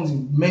 Karma comes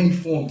in many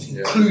forms,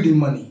 including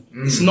money.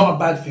 It's not a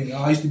bad thing.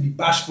 I used to be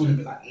bashful and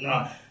be like,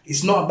 nah,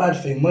 it's not a bad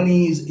thing.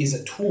 Money is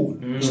a tool.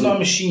 It's not a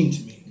machine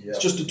to me. It's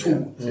just a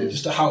tool,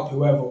 just to help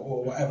whoever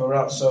or whatever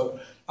else. So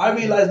I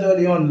realized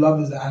early on, love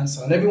is the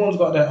answer. And everyone's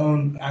got their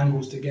own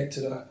angles to get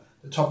to the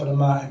top of the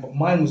mountain. But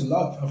mine was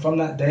love. And from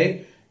that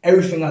day,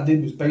 everything I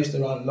did was based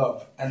around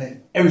love. And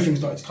then everything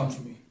started to come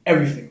from me.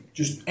 Everything.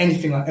 Just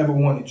anything I ever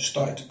wanted just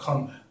started to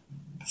come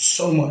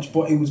so much.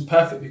 But it was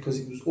perfect because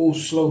it was all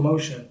slow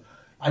motion.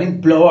 I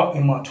didn't blow up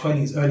in my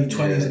 20s, early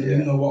 20s, and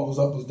didn't know what was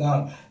up, was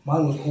down.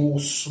 Mine was all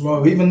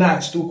slow. Even now,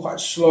 it's still quite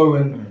slow,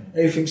 and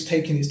everything's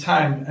taking its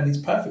time, and it's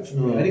perfect for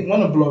me. I didn't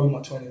want to blow in my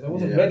 20s. I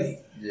wasn't ready.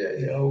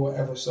 You know,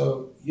 whatever.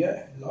 So,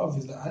 love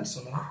is the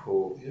answer, man.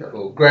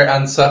 Cool. Great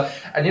answer.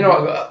 And you know,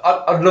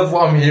 I love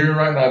what I'm hearing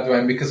right now,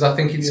 Duane, because I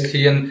think it's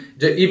key. And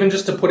even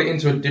just to put it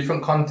into a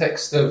different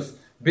context of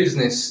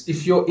business,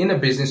 if you're in a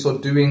business or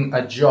doing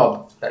a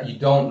job that you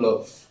don't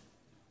love,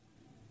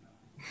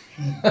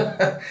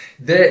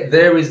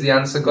 there is the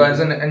answer, guys.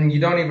 And you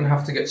don't even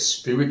have to get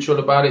spiritual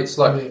about it. It's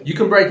like you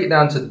can break it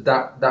down to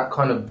that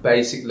kind of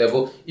basic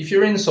level. If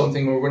you're in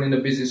something or running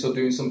a business or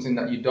doing something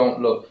that you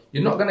don't love,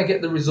 you're not going to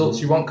get the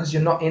results you want because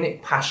you're not in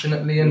it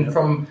passionately. And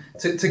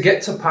to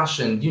get to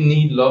passion, you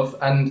need love.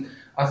 And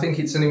I think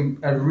it's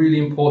a really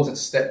important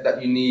step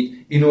that you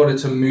need in order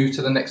to move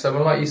to the next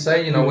level. Like you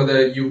say, you know,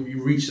 whether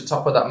you reach the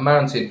top of that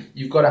mountain,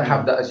 you've got to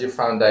have that as your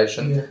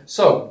foundation.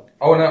 So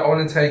I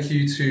want to take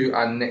you to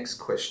our next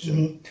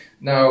question.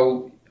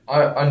 Now,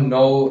 I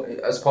know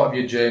as part of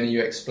your journey,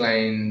 you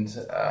explained,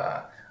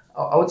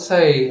 I would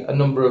say, a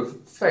number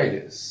of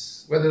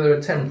failures, whether they're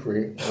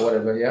temporary or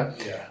whatever.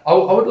 I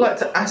would like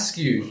to ask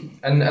you,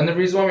 and the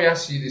reason why we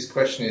ask you this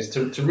question is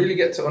to really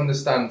get to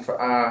understand for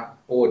our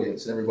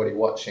audience and everybody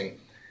watching,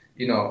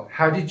 you know,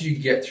 how did you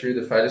get through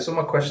the failure? So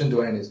my question,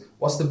 Duane, is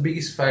what's the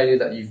biggest failure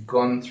that you've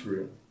gone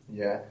through?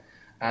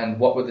 And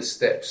what were the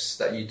steps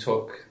that you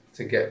took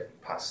to get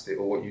past it,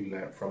 or what you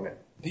learned from it?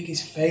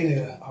 Biggest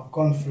failure I've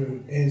gone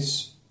through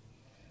is,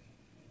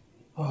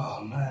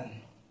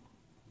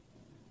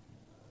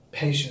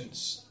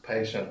 patience.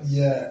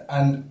 Yeah,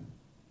 and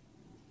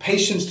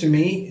patience to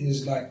me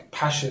is like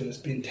passion that's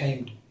been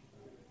tamed.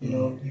 You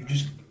know,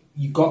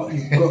 you got.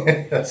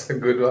 That's a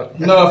good one.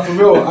 No, for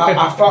real.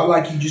 I felt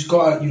like you've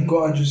got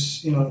to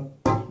just, you know,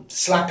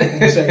 slap it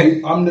and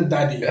say, I'm the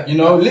daddy. You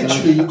know,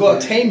 literally, you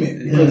got to tame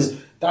it, because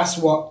that's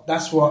what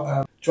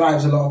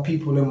drives a lot of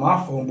people in my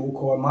phone book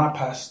or in my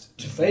past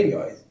to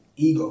failure is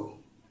ego.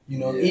 You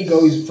know,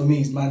 ego is, for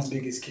me, is man's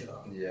biggest killer.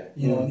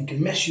 You know, and it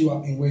can mess you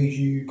up in ways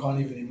you can't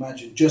even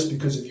imagine just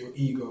because of your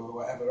ego or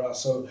whatever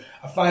else. So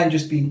I find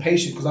just being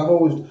patient, because I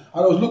always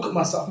look at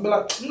myself and be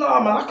like, no,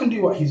 man, I can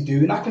do what he's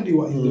doing. I can do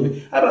what he's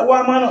doing. I'd be like, why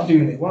am I not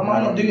doing it? Why am I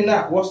not doing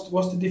that? What's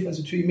the difference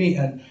between me?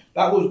 And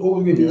that was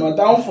always going to be my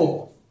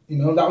downfall. You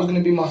know, that was going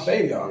to be my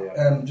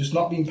failure. Just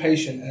not being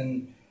patient,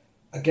 and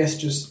I guess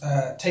just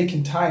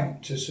taking time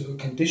to sort of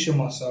condition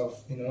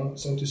myself, you know,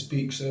 so to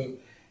speak. So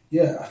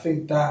yeah, I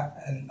think that,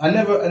 and I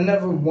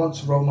never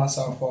once wrote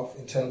myself off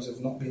in terms of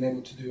not being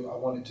able to do what I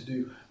wanted to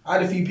do. I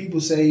had a few people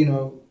say, you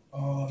know,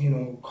 oh, you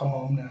know, come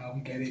home now,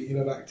 we get it, you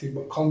know, like,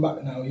 but come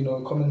back now, you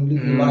know, come and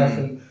live your life.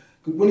 And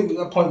when it was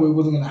a point where it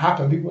wasn't going to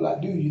happen, people were like,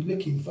 dude, you're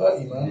looking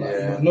 30, man. Like,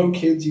 you got no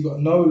kids, you got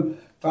no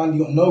family,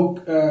 you got no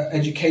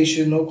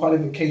education, no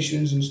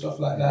qualifications and stuff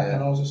like that.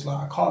 And I was just like,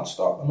 I can't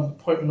stop. I'm at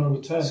the point of no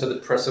return. So they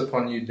press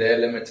upon you their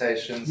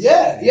limitations.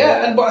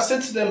 But I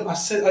said to them, I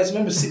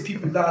remember sit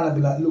people down and I'd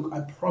be like, look,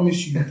 I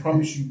promise you,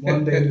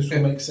 one day this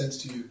will make sense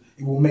to you.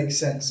 It will make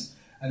sense.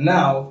 And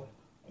now,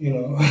 you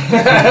know,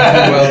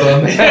 well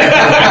done.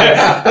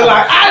 They're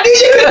like, I knew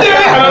you could do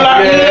it. And I'm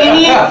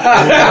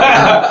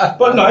like,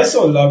 but no, it's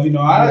all love, you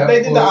know.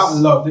 They did that out of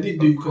love. They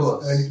didn't do it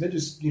because they're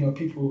just, you know,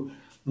 people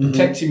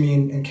protecting me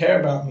and care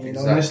about me, you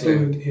know. And they're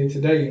still here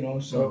today, you know.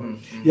 So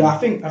I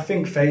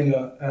think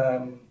failure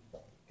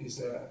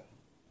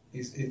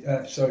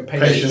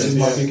patience is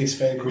my biggest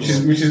failure. Which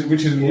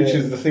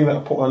is the thing that I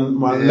put on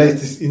my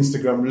latest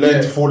Instagram.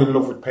 Learn to fall in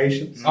love with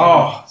patience.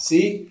 Oh,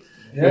 see.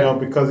 You know,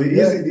 because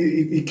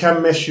it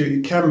can mess you.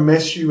 It can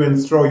mess you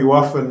and throw you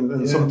off,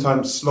 and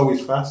sometimes slow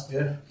is fast.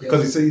 Yeah.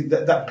 Because it's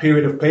that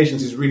period of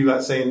patience is really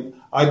like saying,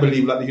 I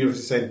believe, like the universe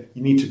is saying,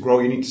 you need to grow,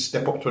 you need to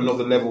step up to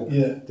another level.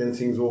 Yeah. Then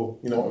things will,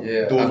 doors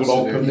absolutely. will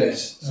open.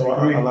 Yes. So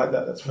I like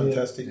that. That's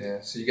fantastic.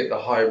 Yeah. So you get the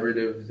hybrid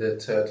of the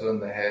turtle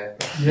and the hare.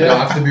 Yeah. You don't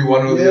have to be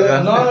one or the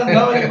other.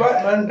 No, you're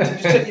right, man.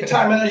 Just take your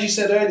time, and as you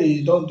said earlier,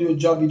 you don't do a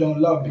job you don't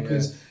love,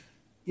 because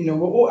we're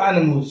all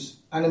animals.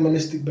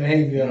 Animalistic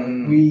behavior.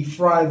 We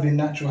thrive in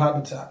natural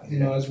habitat,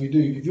 as we do.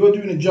 If you're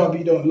doing a job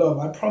you don't love,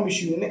 I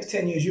promise you, in the next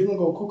 10 years, you're going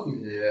to go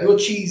cuckoo. Yeah. Your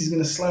cheese is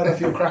going to slide off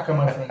your cracker,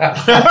 my friend. You know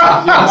what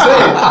I'm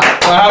saying?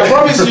 I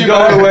promise you,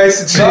 man. No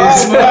waste of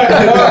cheese.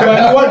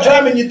 Man. You want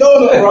jam in your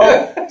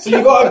donut, bro. So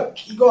you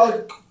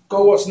gotta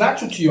go what's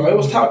natural to you. I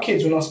always tell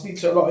kids when I speak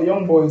to a lot of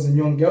young boys and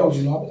young girls,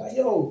 I'll be like,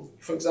 yo,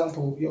 for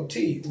example,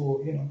 T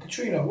or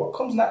Katrina, what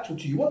comes natural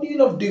to you? What do you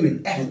love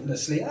doing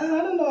effortlessly? I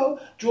don't know,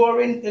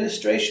 drawing,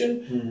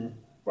 illustration.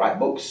 Write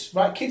books,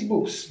 write kids'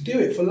 books, do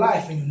it for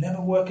life, and you'll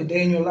never work a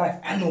day in your life,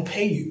 and they'll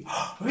pay you.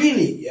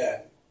 Really?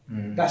 Yeah.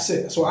 That's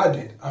it. That's what I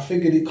did. I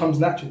figured it comes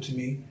natural to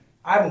me.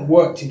 I haven't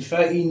worked in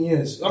 13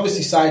 years.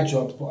 Obviously side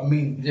jobs, but I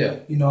mean,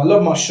 I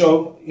love my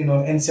show.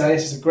 NCIS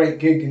is a great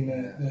gig,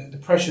 and the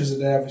pressures are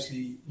there.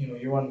 Obviously,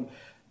 you're on,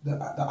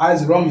 the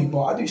eyes are on me,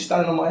 but I do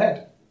standing on my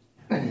head.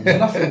 It's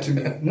nothing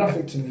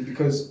to me,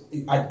 because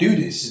I do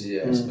this.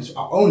 Yeah.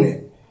 I own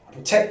it, I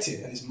protect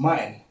it, and it's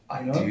mine.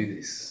 I do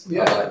this.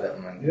 Yeah. I like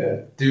that, man.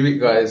 Yeah. Do it,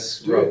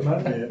 guys. Do it,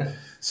 man. Yeah.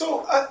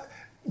 So,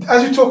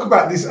 as you talk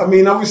about this, I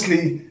mean,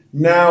 obviously,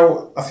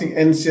 now I think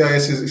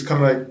NCIS is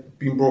kind of like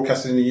being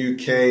broadcasted in the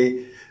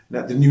UK.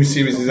 That the new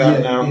series is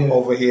out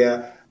over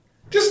here.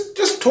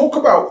 Just talk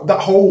about that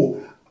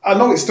whole. I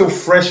know it's still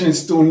fresh and it's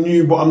still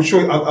new, but I'm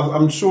sure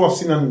I've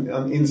seen on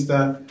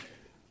Insta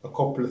a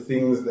couple of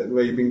things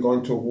where you've been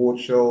going to award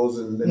shows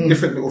and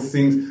different little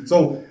things.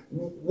 So,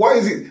 what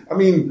is it? I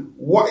mean,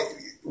 what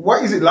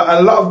is it like?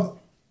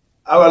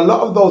 Are a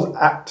lot of those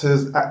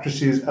actors,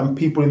 actresses, and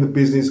people in the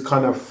business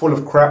kind of full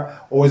of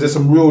crap, or is there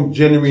some real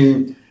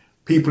genuine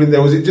people in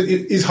there?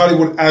 Is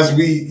Hollywood as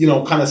we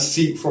kind of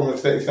see it from a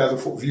 30,000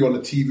 foot view on the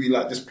TV,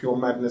 like just pure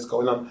madness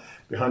going on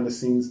behind the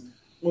scenes?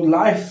 Well,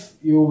 life,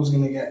 you're always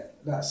going to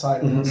get that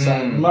side and that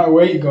side. No matter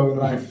where you go in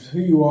life, who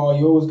you are,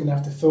 you're always going to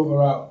have to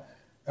filter out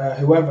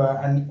whoever,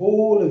 and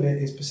all of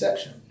it is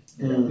perception.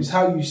 It's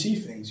how you see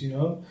things,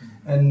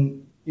 and.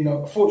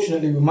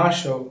 Fortunately with my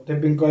show, they've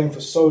been going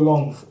for so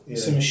long.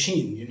 It's a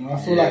machine, I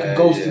feel like a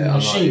ghost in a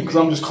machine, because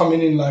I'm just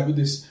coming in like with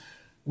this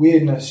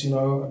weirdness,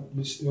 angle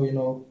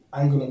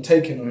I'm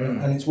taking on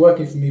it, and it's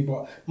working for me.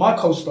 But my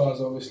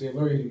co-stars obviously are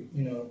very,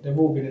 they've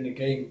all been in the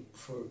game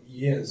for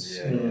years.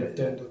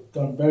 They've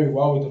done very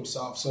well with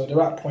themselves, so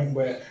they're at a point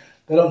where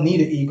they don't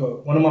need an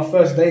ego. One of my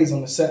first days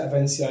on the set of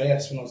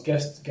NCIS, when I was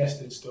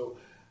guested still,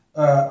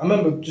 I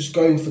remember just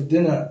going for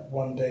dinner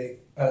one day,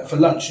 for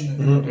lunch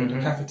in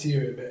the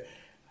cafeteria a bit.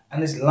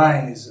 And this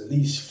line is at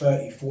least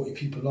 30, 40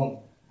 people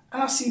long.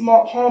 And I see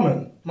Mark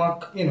Harmon,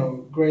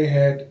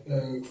 grey-haired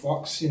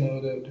fox,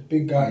 the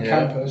big guy on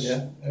campus.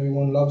 Yeah.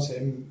 Everyone loves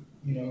him,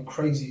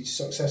 crazy,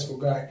 successful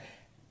guy.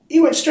 He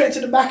went straight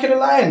to the back of the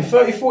line,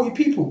 30, 40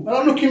 people. And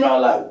I'm looking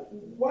around like,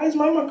 why is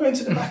my man going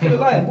to the back of the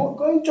line? Go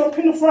and jump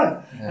in the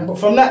front. Yeah. But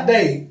from that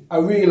day, I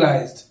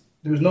realised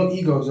there was no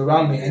egos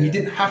around me. And you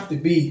didn't have to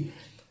be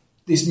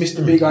this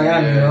Mr. Big I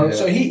Am, Yeah.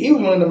 So he was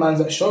one of the mans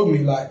that showed me,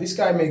 like, this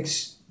guy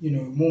makes...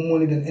 more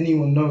money than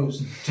anyone knows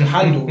to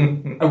handle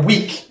a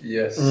week.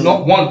 Yes.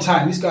 Not one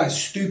time. This guy's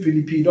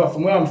stupidly peed off.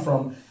 And where I'm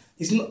from,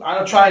 it's not,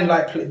 I try and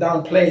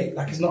downplay it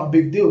like it's not a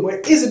big deal, but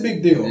it is a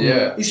big deal.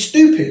 Yeah. It's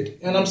stupid.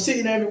 And I'm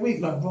sitting there every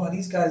week like, bro,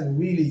 these guys are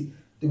really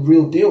the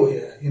real deal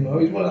here.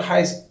 He's one of the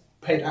highest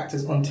paid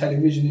actors on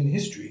television in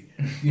history.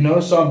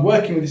 So I'm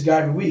working with this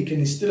guy every week and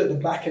he's still at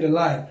the back of the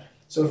line.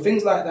 So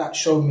things like that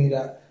showed me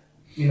that,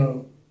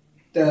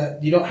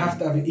 that you don't have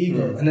to have an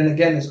ego. And then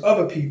again, there's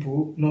other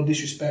people, no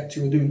disrespect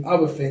to, who are doing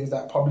other things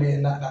that probably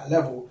ain't at that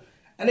level.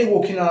 And they're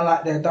walking around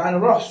like they're Diana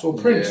Ross or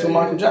Prince or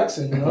Michael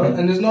Jackson,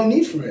 and there's no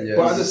need for it. Yes.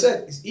 But as I said,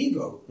 it's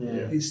ego.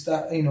 Yeah. It's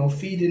that,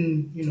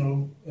 feeding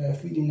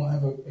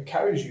whatever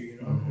carries you,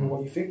 or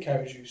what you think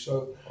carries you.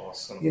 So,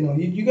 awesome.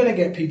 You're going to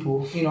get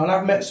people, and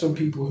I've met some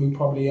people who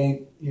probably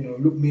ain't,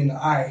 look me in the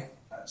eye,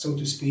 so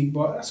to speak,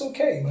 but that's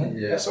okay, man.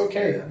 Yeah. That's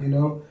okay,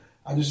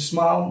 I just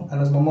smile,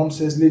 and as my mom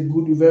says, live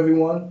good with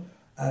everyone.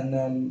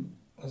 And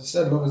as I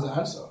said, love is the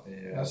answer.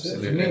 Yeah, that's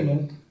absolutely. It for me,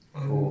 man.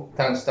 Cool.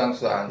 Thanks for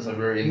that answer.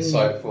 Very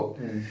insightful.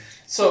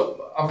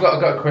 So I've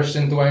got a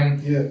question,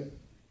 Duane. Yeah.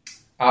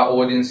 Our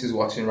audience is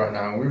watching right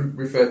now. We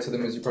refer to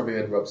them, as you probably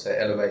heard Rob say,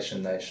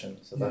 Elevation Nation.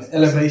 So that's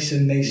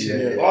Elevation Nation.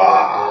 Yeah.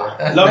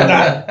 Oh, love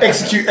that.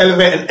 Execute,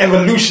 elevate, and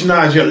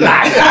evolutionize your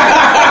life.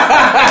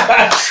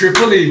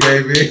 Triple E,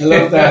 baby. I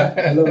love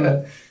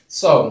that.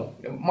 So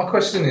my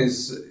question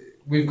is,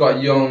 we've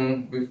got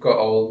young, we've got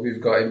old,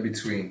 we've got in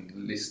between,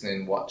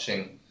 listening,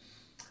 watching.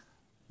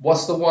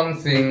 What's the one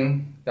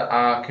thing that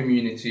our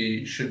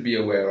community should be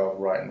aware of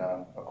right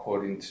now,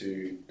 according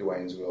to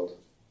Duane's world?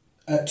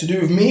 To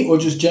do with me or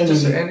just generally?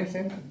 Just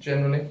anything,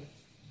 generally.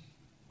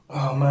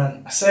 Oh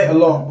man, I say it a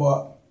lot,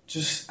 but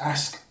just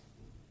ask.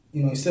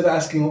 You know, instead of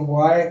asking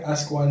why,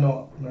 ask why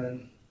not,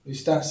 man.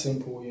 It's that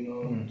simple, you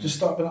know. Just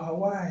start being like,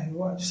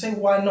 why? Just say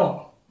why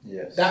not.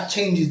 Yes. That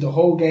changes the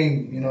whole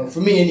game, you know.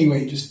 For me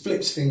anyway, it just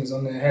flips things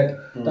on their head.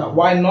 That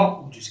why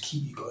not will just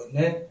keep you going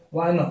there.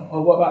 Why not?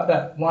 Oh, what about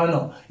that? Why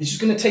not? It's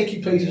just going to take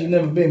you places you've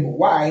never been, but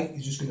why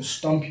is just going to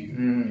stump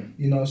you.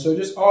 You know, so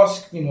just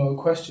ask, you know,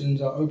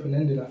 questions are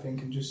open-ended, I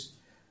think, and just,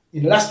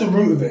 you know, that's the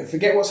root of it.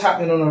 Forget what's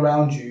happening on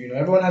around you. You know,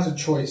 everyone has a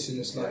choice in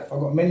this life. I've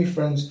got many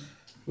friends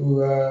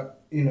who are,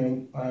 you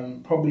know,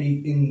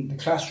 probably in the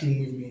classroom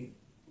with me,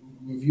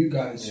 with you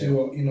guys, who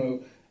are, you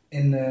know,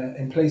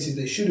 in places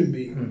they shouldn't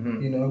be,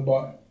 you know,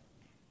 but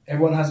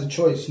everyone has a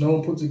choice. No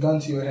one puts a gun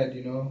to your head,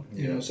 you know,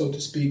 so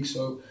to speak.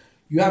 So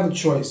you have a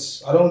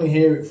choice. I don't want to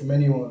hear it from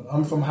anyone.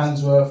 I'm from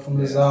Handsworth, from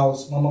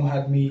Lazals. My mum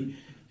had me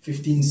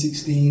 15,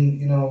 16,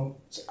 you know.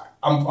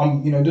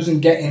 I'm you know, it doesn't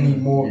get any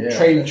more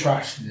trailer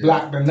trash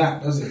black than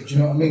that, does it? Do you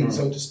know what I mean?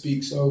 So to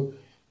speak. So,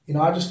 you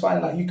know, I just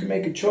find like you can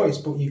make a choice,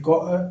 but you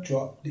gotta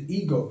drop the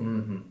ego.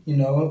 You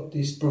know,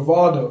 this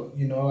bravado,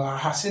 you know, I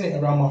have seen it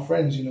around my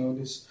friends, you know,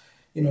 this,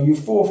 you know, your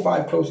 4 or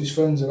 5 closest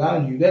friends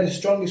around you, they're the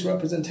strongest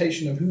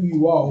representation of who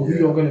you are or who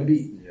you're going to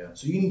be.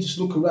 So you need to just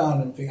look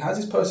around and think, has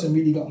this person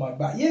really got my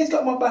back? Yeah, he's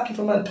got my back if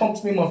a man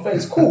pumps me in my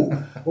face, cool.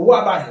 But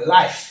what about in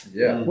life?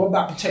 What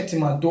about protecting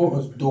my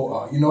daughter's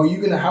daughter? You know,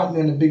 you're going to help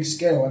me on a big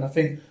scale. And I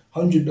think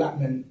 100 black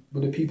men were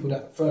the people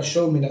that first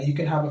showed me that you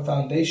can have a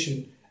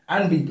foundation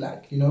and be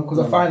black, you know, because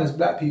I find as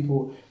black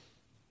people,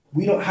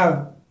 we don't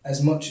have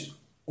as much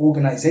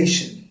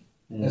organization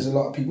as a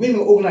lot of people. We don't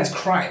even organize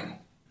crime.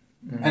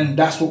 And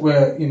that's what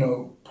we're, you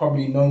know,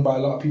 probably known by a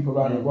lot of people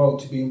around the world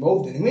to be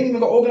involved in. And we ain't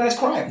even got organised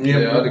crime.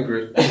 Yeah, I'd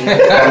agree.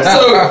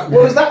 So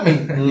what does that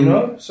mean? You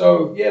know?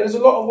 So yeah, there's a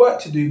lot of work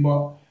to do,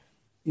 but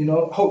you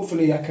know,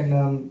 hopefully I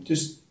can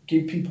just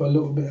give people a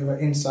little bit of an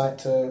insight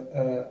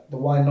to the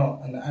why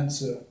not and the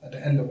answer at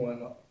the end of why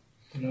not.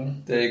 You know?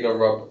 There you go,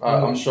 Rob.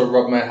 I'm sure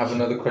Rob may have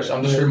another question.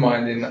 I'm just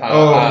reminding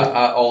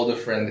our older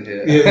friend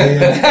here.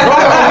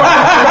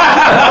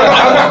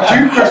 I've got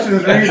 2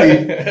 questions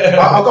really.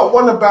 I've got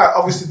one about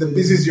obviously the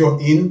business you're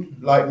in,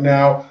 like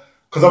now,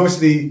 because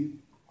obviously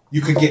you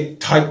could get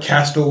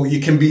typecast or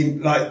you can be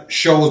in, like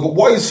shows. But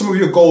what is some of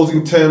your goals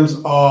in terms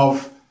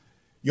of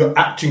your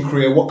acting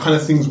career? What kind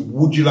of things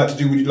would you like to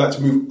do? Would you like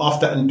to move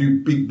after and do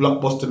big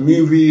blockbuster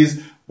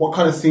movies? What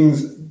kind of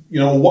things? You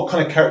know, what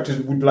kind of characters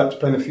would you like to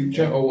play in the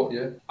future?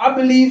 I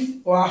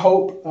believe, or I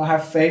hope, I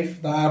have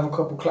faith that I have a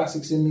couple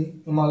classics in me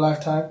in my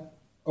lifetime.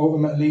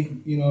 Ultimately,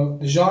 you know,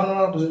 the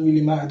genre doesn't really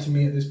matter to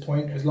me at this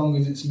point, as long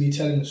as it's me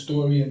telling a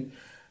story and,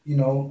 you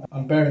know,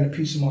 I'm bearing a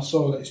piece of my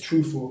soul that is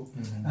truthful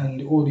and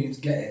the audience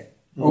get it.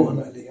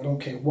 Ultimately, I don't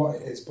care what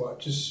it is, but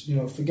just, you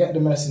know, forget the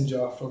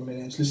messenger for a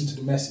minute, just listen to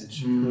the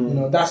message. You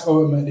know, that's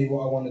ultimately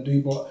what I want to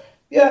do. But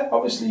yeah,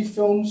 obviously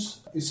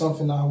films is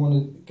something that I want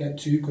to get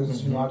to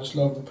because, you know, I just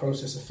love the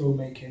process of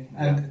filmmaking.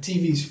 And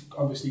TV's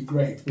obviously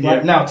great.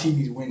 Right now,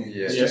 TV's winning.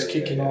 It's just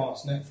kicking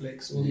ass.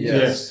 Netflix, all these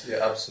things.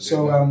 Yeah, absolutely.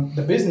 So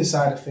the business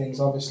side of things,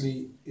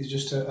 obviously, is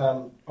just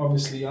to,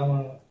 obviously, I'm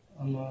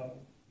a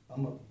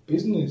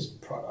business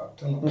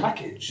product. I'm a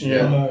package.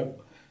 I'm a,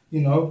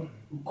 you know,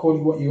 call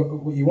it what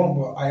you want,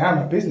 but I am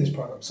a business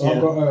product. So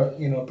I've got to,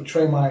 you know,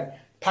 portray my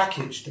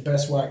package the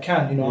best way I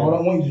can. You know, I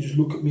don't want you to just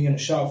look at me on the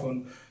shelf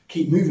and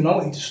keep moving. I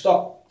want you to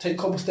stop, take a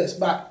couple steps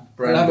back,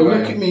 and have a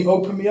look at me,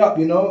 open me up,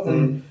 you know.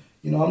 And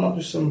you know, I'm not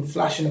just some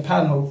flash in the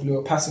pan, hopefully,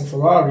 or passing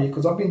Ferrari,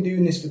 because I've been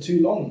doing this for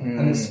too long,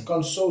 and it's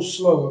gone so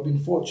slow. I've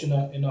been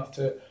fortunate enough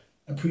to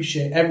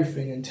appreciate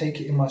everything and take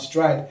it in my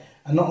stride,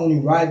 and not only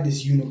ride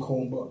this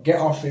unicorn, but get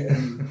off it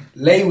and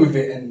lay with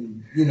it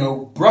and, you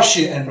know, brush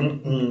it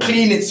and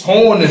clean its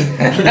horn and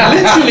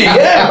literally,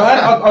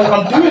 man,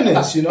 I'm doing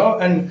this, you know.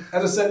 And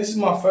as I said, this is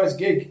my first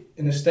gig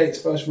in the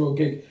States, first real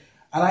gig.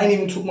 And I ain't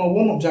even took my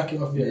warm-up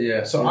jacket off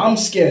yet. So I'm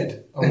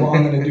scared of what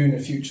I'm going to do in the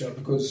future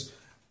because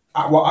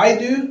what I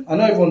do, I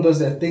know everyone does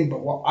their thing,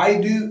 but what I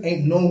do,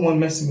 ain't no one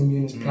messing with me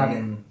on this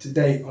planet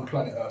today on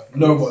planet Earth.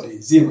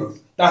 Nobody. Zero.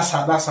 That's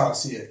how I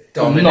see it.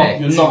 You're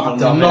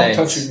not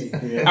touching me.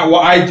 And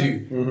what I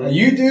do. And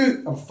you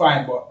do, I'm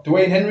fine. But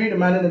Duane Henry, the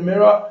man in the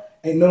mirror,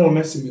 ain't no one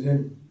messing with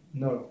him.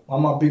 No.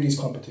 I'm my biggest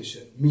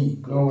competition. Me.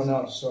 No one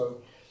else.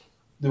 So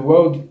the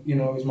world, you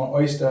know, is my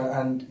oyster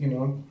and, you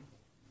know,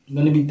 I'm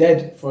going to be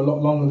dead for a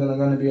lot longer than I'm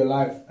going to be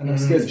alive. And that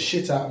scares the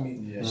shit out of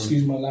me.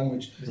 Excuse my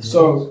language.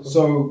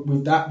 So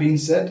with that being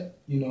said,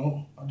 you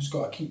know, I just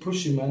got to keep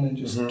pushing, man, and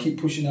just keep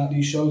pushing out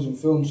these shows and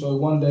films. So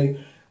one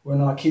day when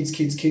our kids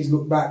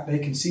look back, they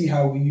can see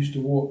how we used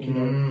to walk, you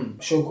know,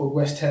 a show called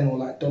West 10 or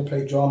like Dub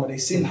Plate Drama. They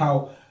seen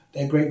how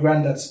their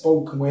great-granddad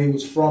spoke and where he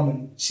was from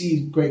and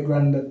see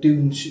great-granddad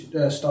doing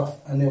stuff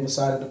on the other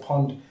side of the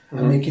pond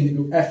and making it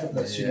look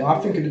effortless, you know. I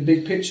think of the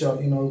big picture,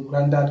 you know,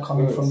 granddad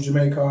coming from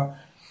Jamaica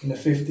in the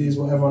 50s,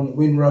 whatever, on the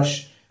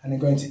Windrush, and then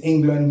going to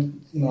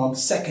England, you know, I'm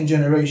second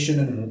generation,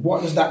 and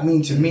what does that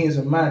mean to me as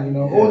a man, you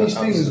know? All these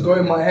things go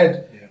in my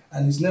head,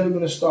 and it's never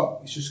going to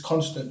stop. It's just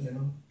constant, you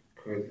know?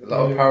 Good. A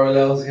lot of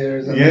parallels here,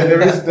 isn't Yeah, there?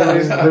 there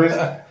is.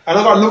 And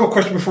I got another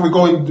question before we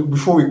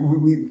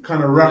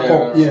kind of wrap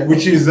up,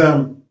 which is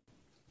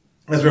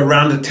as we're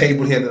around the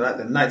table here,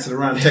 the Knights of the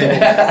Round Table.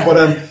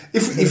 But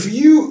if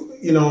you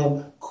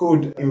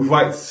could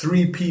invite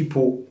 3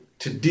 people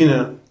to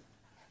dinner,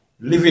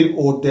 living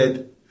or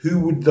dead, who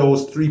would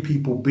those 3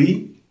 people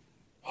be,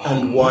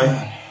 and why?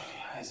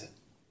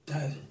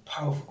 That is a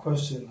powerful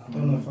question. I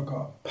don't know if I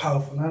got a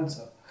powerful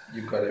answer.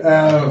 You got it.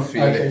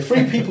 Okay,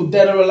 3 people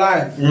dead or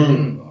alive.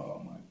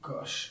 Oh my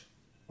gosh.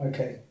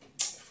 Okay.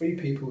 3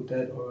 people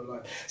dead or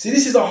alive. See,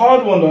 this is a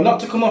hard one though, not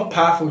to come off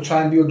powerful,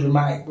 try and be all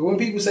dramatic, but when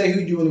people say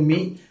who do you want to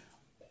meet,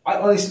 I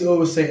honestly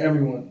always say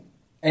everyone.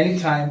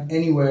 Anytime,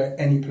 anywhere,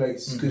 any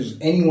place. Because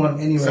anyone,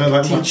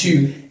 anywhere can teach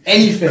you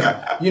anything.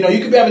 You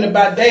could be having a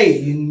bad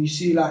day and you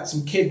see like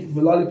some kid with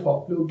a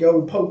lollipop, little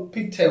girl with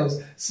pigtails,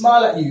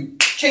 smile at you,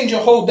 change your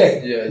whole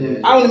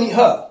day. I want to meet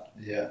her.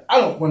 I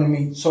don't want to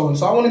meet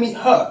so-and-so, I want to meet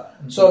her.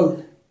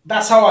 So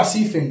that's how I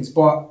see things.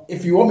 But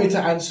if you want me to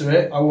answer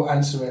it, I will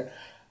answer it.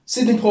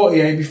 Sidney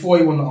Poitier, before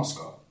he won the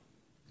Oscar.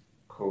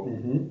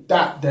 Cool.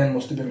 That then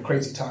must have been a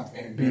crazy time for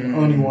him, being the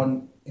only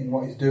one in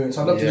what he's doing.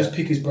 So I'd love to just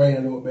pick his brain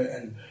a little bit,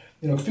 and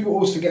because people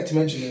always forget to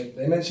mention him.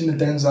 They mention the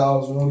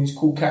Denzels and all these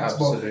cool cats,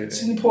 but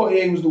Sidney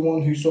Poitier was the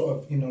one who sort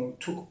of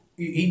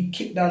he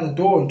kicked down the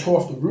door and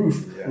tore off the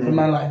roof for a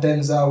man like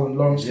Denzel and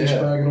Lawrence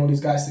Fishburne and all these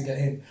guys to get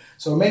in.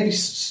 So maybe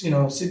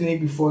Sidney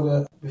before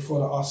the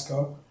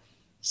Oscar.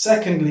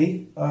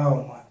 Secondly,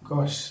 oh my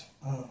gosh,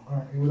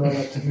 right, who would I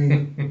like to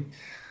meet?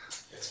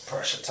 It's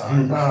pressure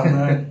time.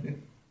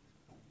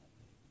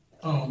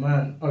 Oh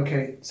man.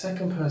 Okay,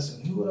 second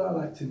person. Who would I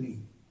like to meet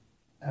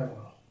ever?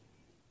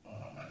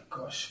 Oh my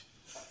gosh,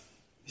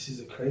 this is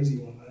a crazy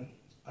one, man.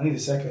 I need a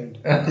second.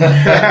 Can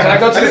I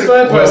go to the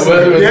third person?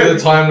 We'll do the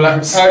time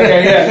lapse.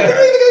 Okay,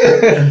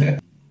 yeah.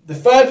 The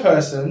third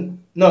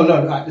person, no,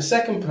 right, the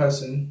second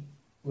person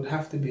would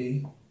have to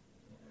be.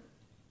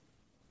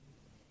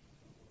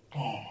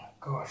 Oh my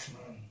gosh,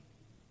 man.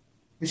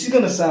 This is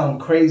gonna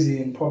sound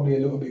crazy and probably a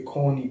little bit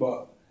corny,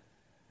 but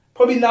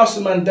probably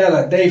Nelson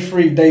Mandela, day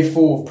 3, day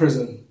 4 of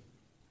prison.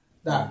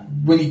 That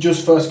when he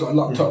just first got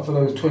locked up for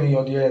those 20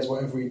 odd years,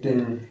 whatever he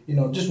did,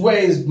 just where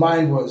his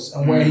mind was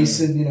and where he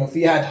said, if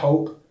he had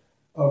hope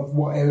of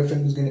what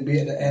everything was going to be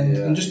at the end,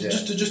 and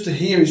just to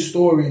hear his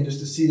story and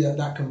just to see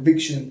that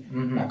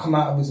conviction that come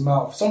out of his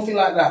mouth, something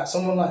like that,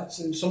 something like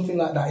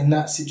that in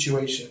that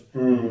situation.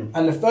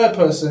 And the third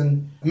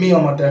person, me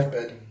on my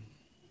deathbed.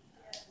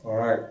 All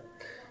right.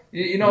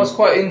 It's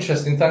quite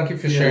interesting. Thank you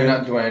for sharing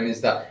that, Duane.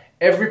 Is that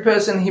every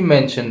person he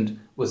mentioned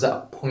was at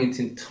a point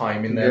in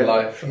time in their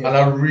life, and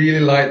I really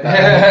like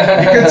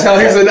that. You can tell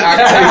he's an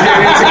actor.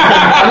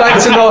 I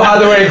like to know how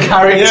they were in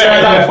character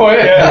at that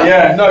point.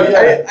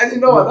 And you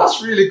know what?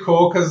 That's really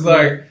cool because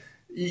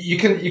you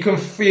can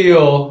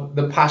feel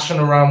the passion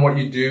around what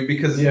you do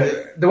because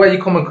the way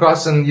you come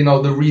across and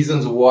the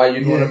reasons why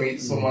you'd want to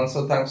meet someone.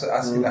 So thanks for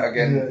asking that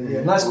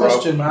again. Nice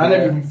question, man. I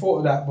never even thought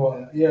of that,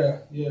 but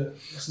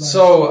that's nice.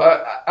 So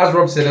as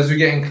Rob said, as we're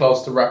getting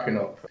close to wrapping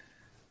up,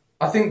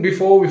 I think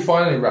before we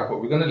finally wrap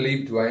up, we're going to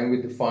leave Duane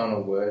with the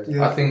final word.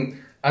 I think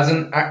as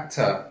an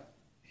actor,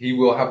 he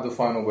will have the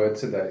final word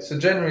today. So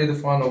generally the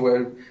final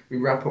word, we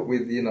wrap up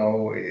with,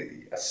 a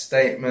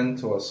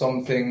statement or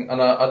something.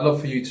 And I'd love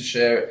for you to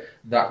share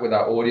that with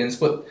our audience.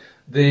 But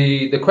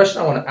the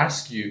question I want to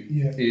ask you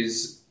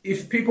is,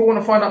 if people want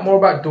to find out more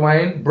about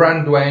Duane,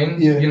 brand Duane,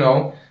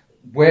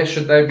 where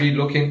should they be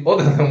looking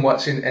other than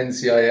watching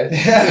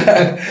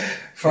NCIS?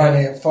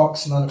 Friday at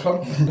Fox, 9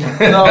 o'clock.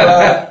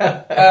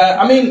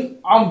 I mean,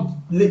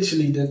 I'm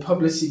literally the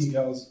publicity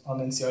girls on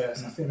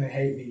NCIS. I think they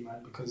hate me,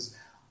 man, because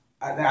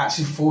I had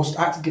to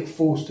get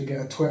forced to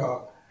get a Twitter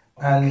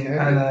and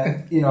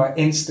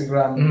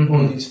Instagram,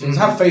 all these things. I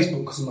have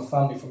Facebook because of my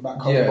family from back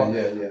home.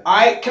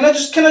 Can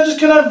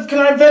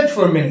I vent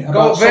for a minute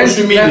about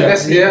social media?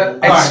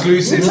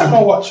 Exclusive. Right, take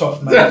my watch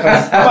off, man. I'm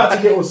about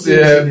to get all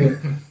serious in here.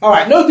 All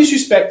right, no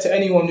disrespect to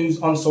anyone who's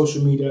on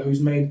social media,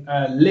 who's made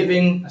a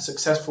living, a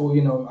successful,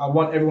 I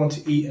want everyone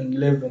to eat and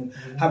live and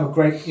have a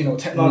great,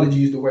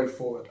 technology is the way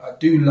forward. I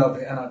do love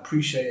it and I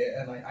appreciate it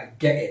and I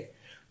get it.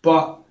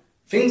 But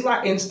things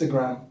like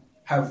Instagram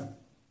have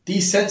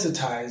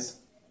desensitized,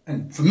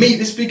 and for me,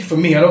 this speaking for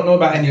me, I don't know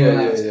about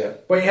anyone else,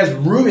 but it has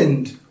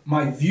ruined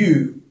my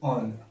view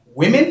on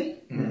women,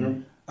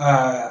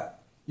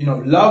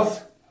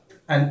 love,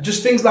 and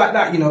just things like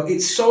that.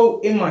 It's so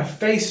in my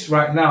face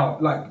right now,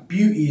 like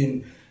beauty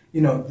and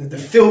the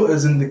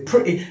filters and the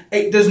pretty.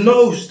 There's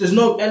no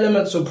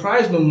elements of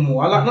prize no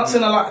more. I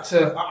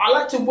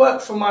like to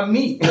work for my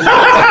meat as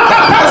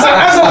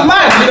a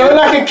man,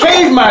 like a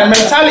caveman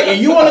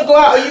mentality. You want to go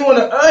out and you want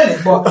to earn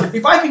it, but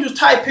if I can just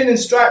type in and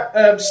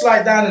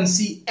slide down and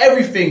see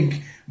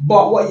everything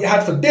but what you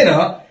had for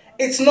dinner,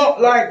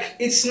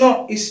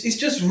 it's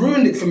just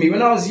ruined it for me.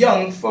 When I was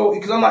young,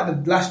 because I'm like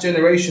the last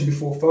generation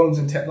before phones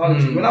and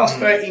technology. When I was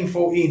 13,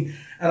 14,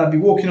 and I'd be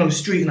walking on the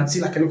street and I'd see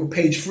like a little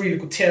page 3,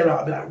 little tear out.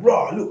 I'd be like,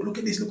 raw, look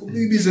at this, look at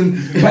movies and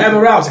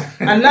whatever else.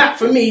 And that,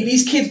 for me,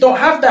 these kids don't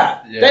have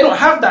that. Yeah. They don't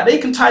have that. They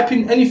can type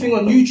in anything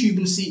on YouTube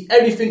and see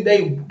everything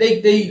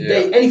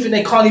anything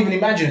they can't even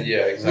imagine.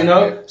 Yeah, exactly. You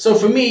know? So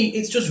for me,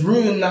 it's just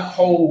ruined that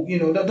whole, you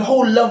know, the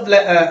whole love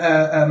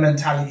letter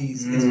mentality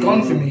is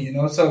gone for me, you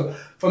know? So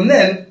from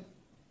then,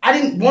 I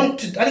didn't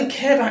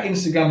care about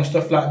Instagram and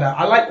stuff like that.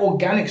 I like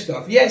organic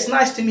stuff. Yeah, it's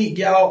nice to meet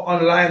girl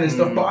online and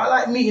stuff, but I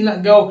like meeting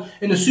that girl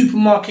in the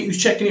supermarket who's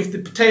checking if the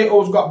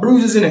potatoes got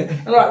bruises in it.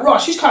 And I'm like,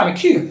 right, she's kind of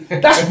cute.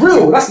 That's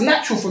real. That's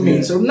natural for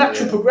me. So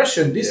natural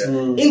progression. This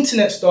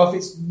internet stuff,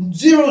 it's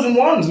zeros and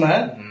ones,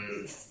 man.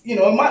 You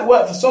know, it might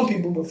work for some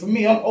people, but for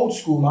me, I'm old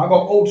school, man. I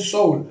got old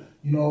soul.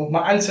 You know,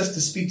 my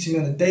ancestors speak to me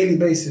on a daily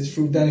basis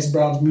through Dennis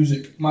Brown's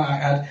music, might I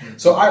add.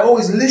 So I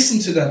always listen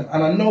to them,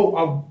 and I know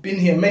I've been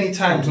here many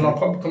times, and I'll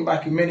probably come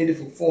back in many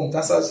different forms.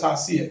 That's how I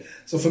see it.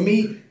 So for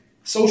me,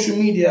 social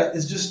media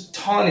has just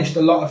tarnished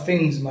a lot of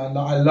things, man, that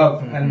I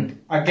love, and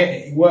I get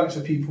it. It works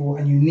for people,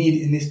 and you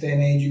need it in this day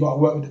and age. You got to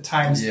work with the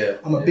times.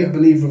 I'm a big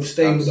believer of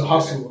staying with the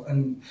hustle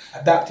and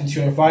adapting to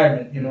your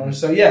environment. You know,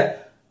 so yeah.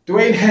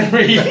 Duane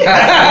Henry,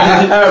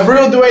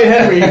 real Duane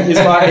Henry is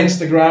my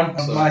Instagram.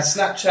 My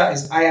Snapchat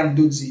is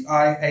IamDudzi,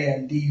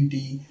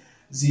 IamDudzi.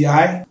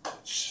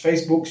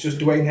 Facebook's just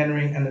Duane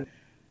Henry, and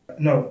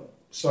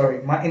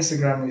my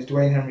Instagram is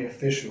Duane Henry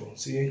Official.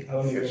 See, I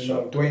don't even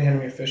know. Duane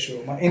Henry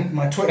Official.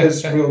 My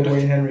Twitter's real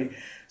Duane Henry.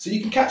 So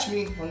you can catch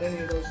me on any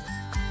of those.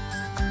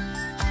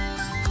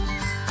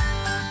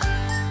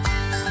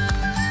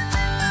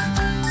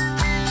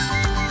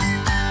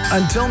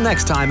 Until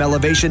next time,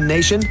 Elevation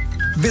Nation,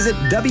 visit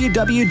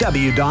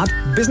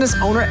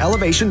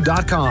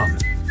www.businessownerelevation.com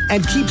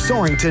and keep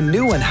soaring to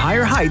new and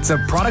higher heights of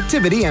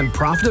productivity and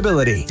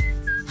profitability.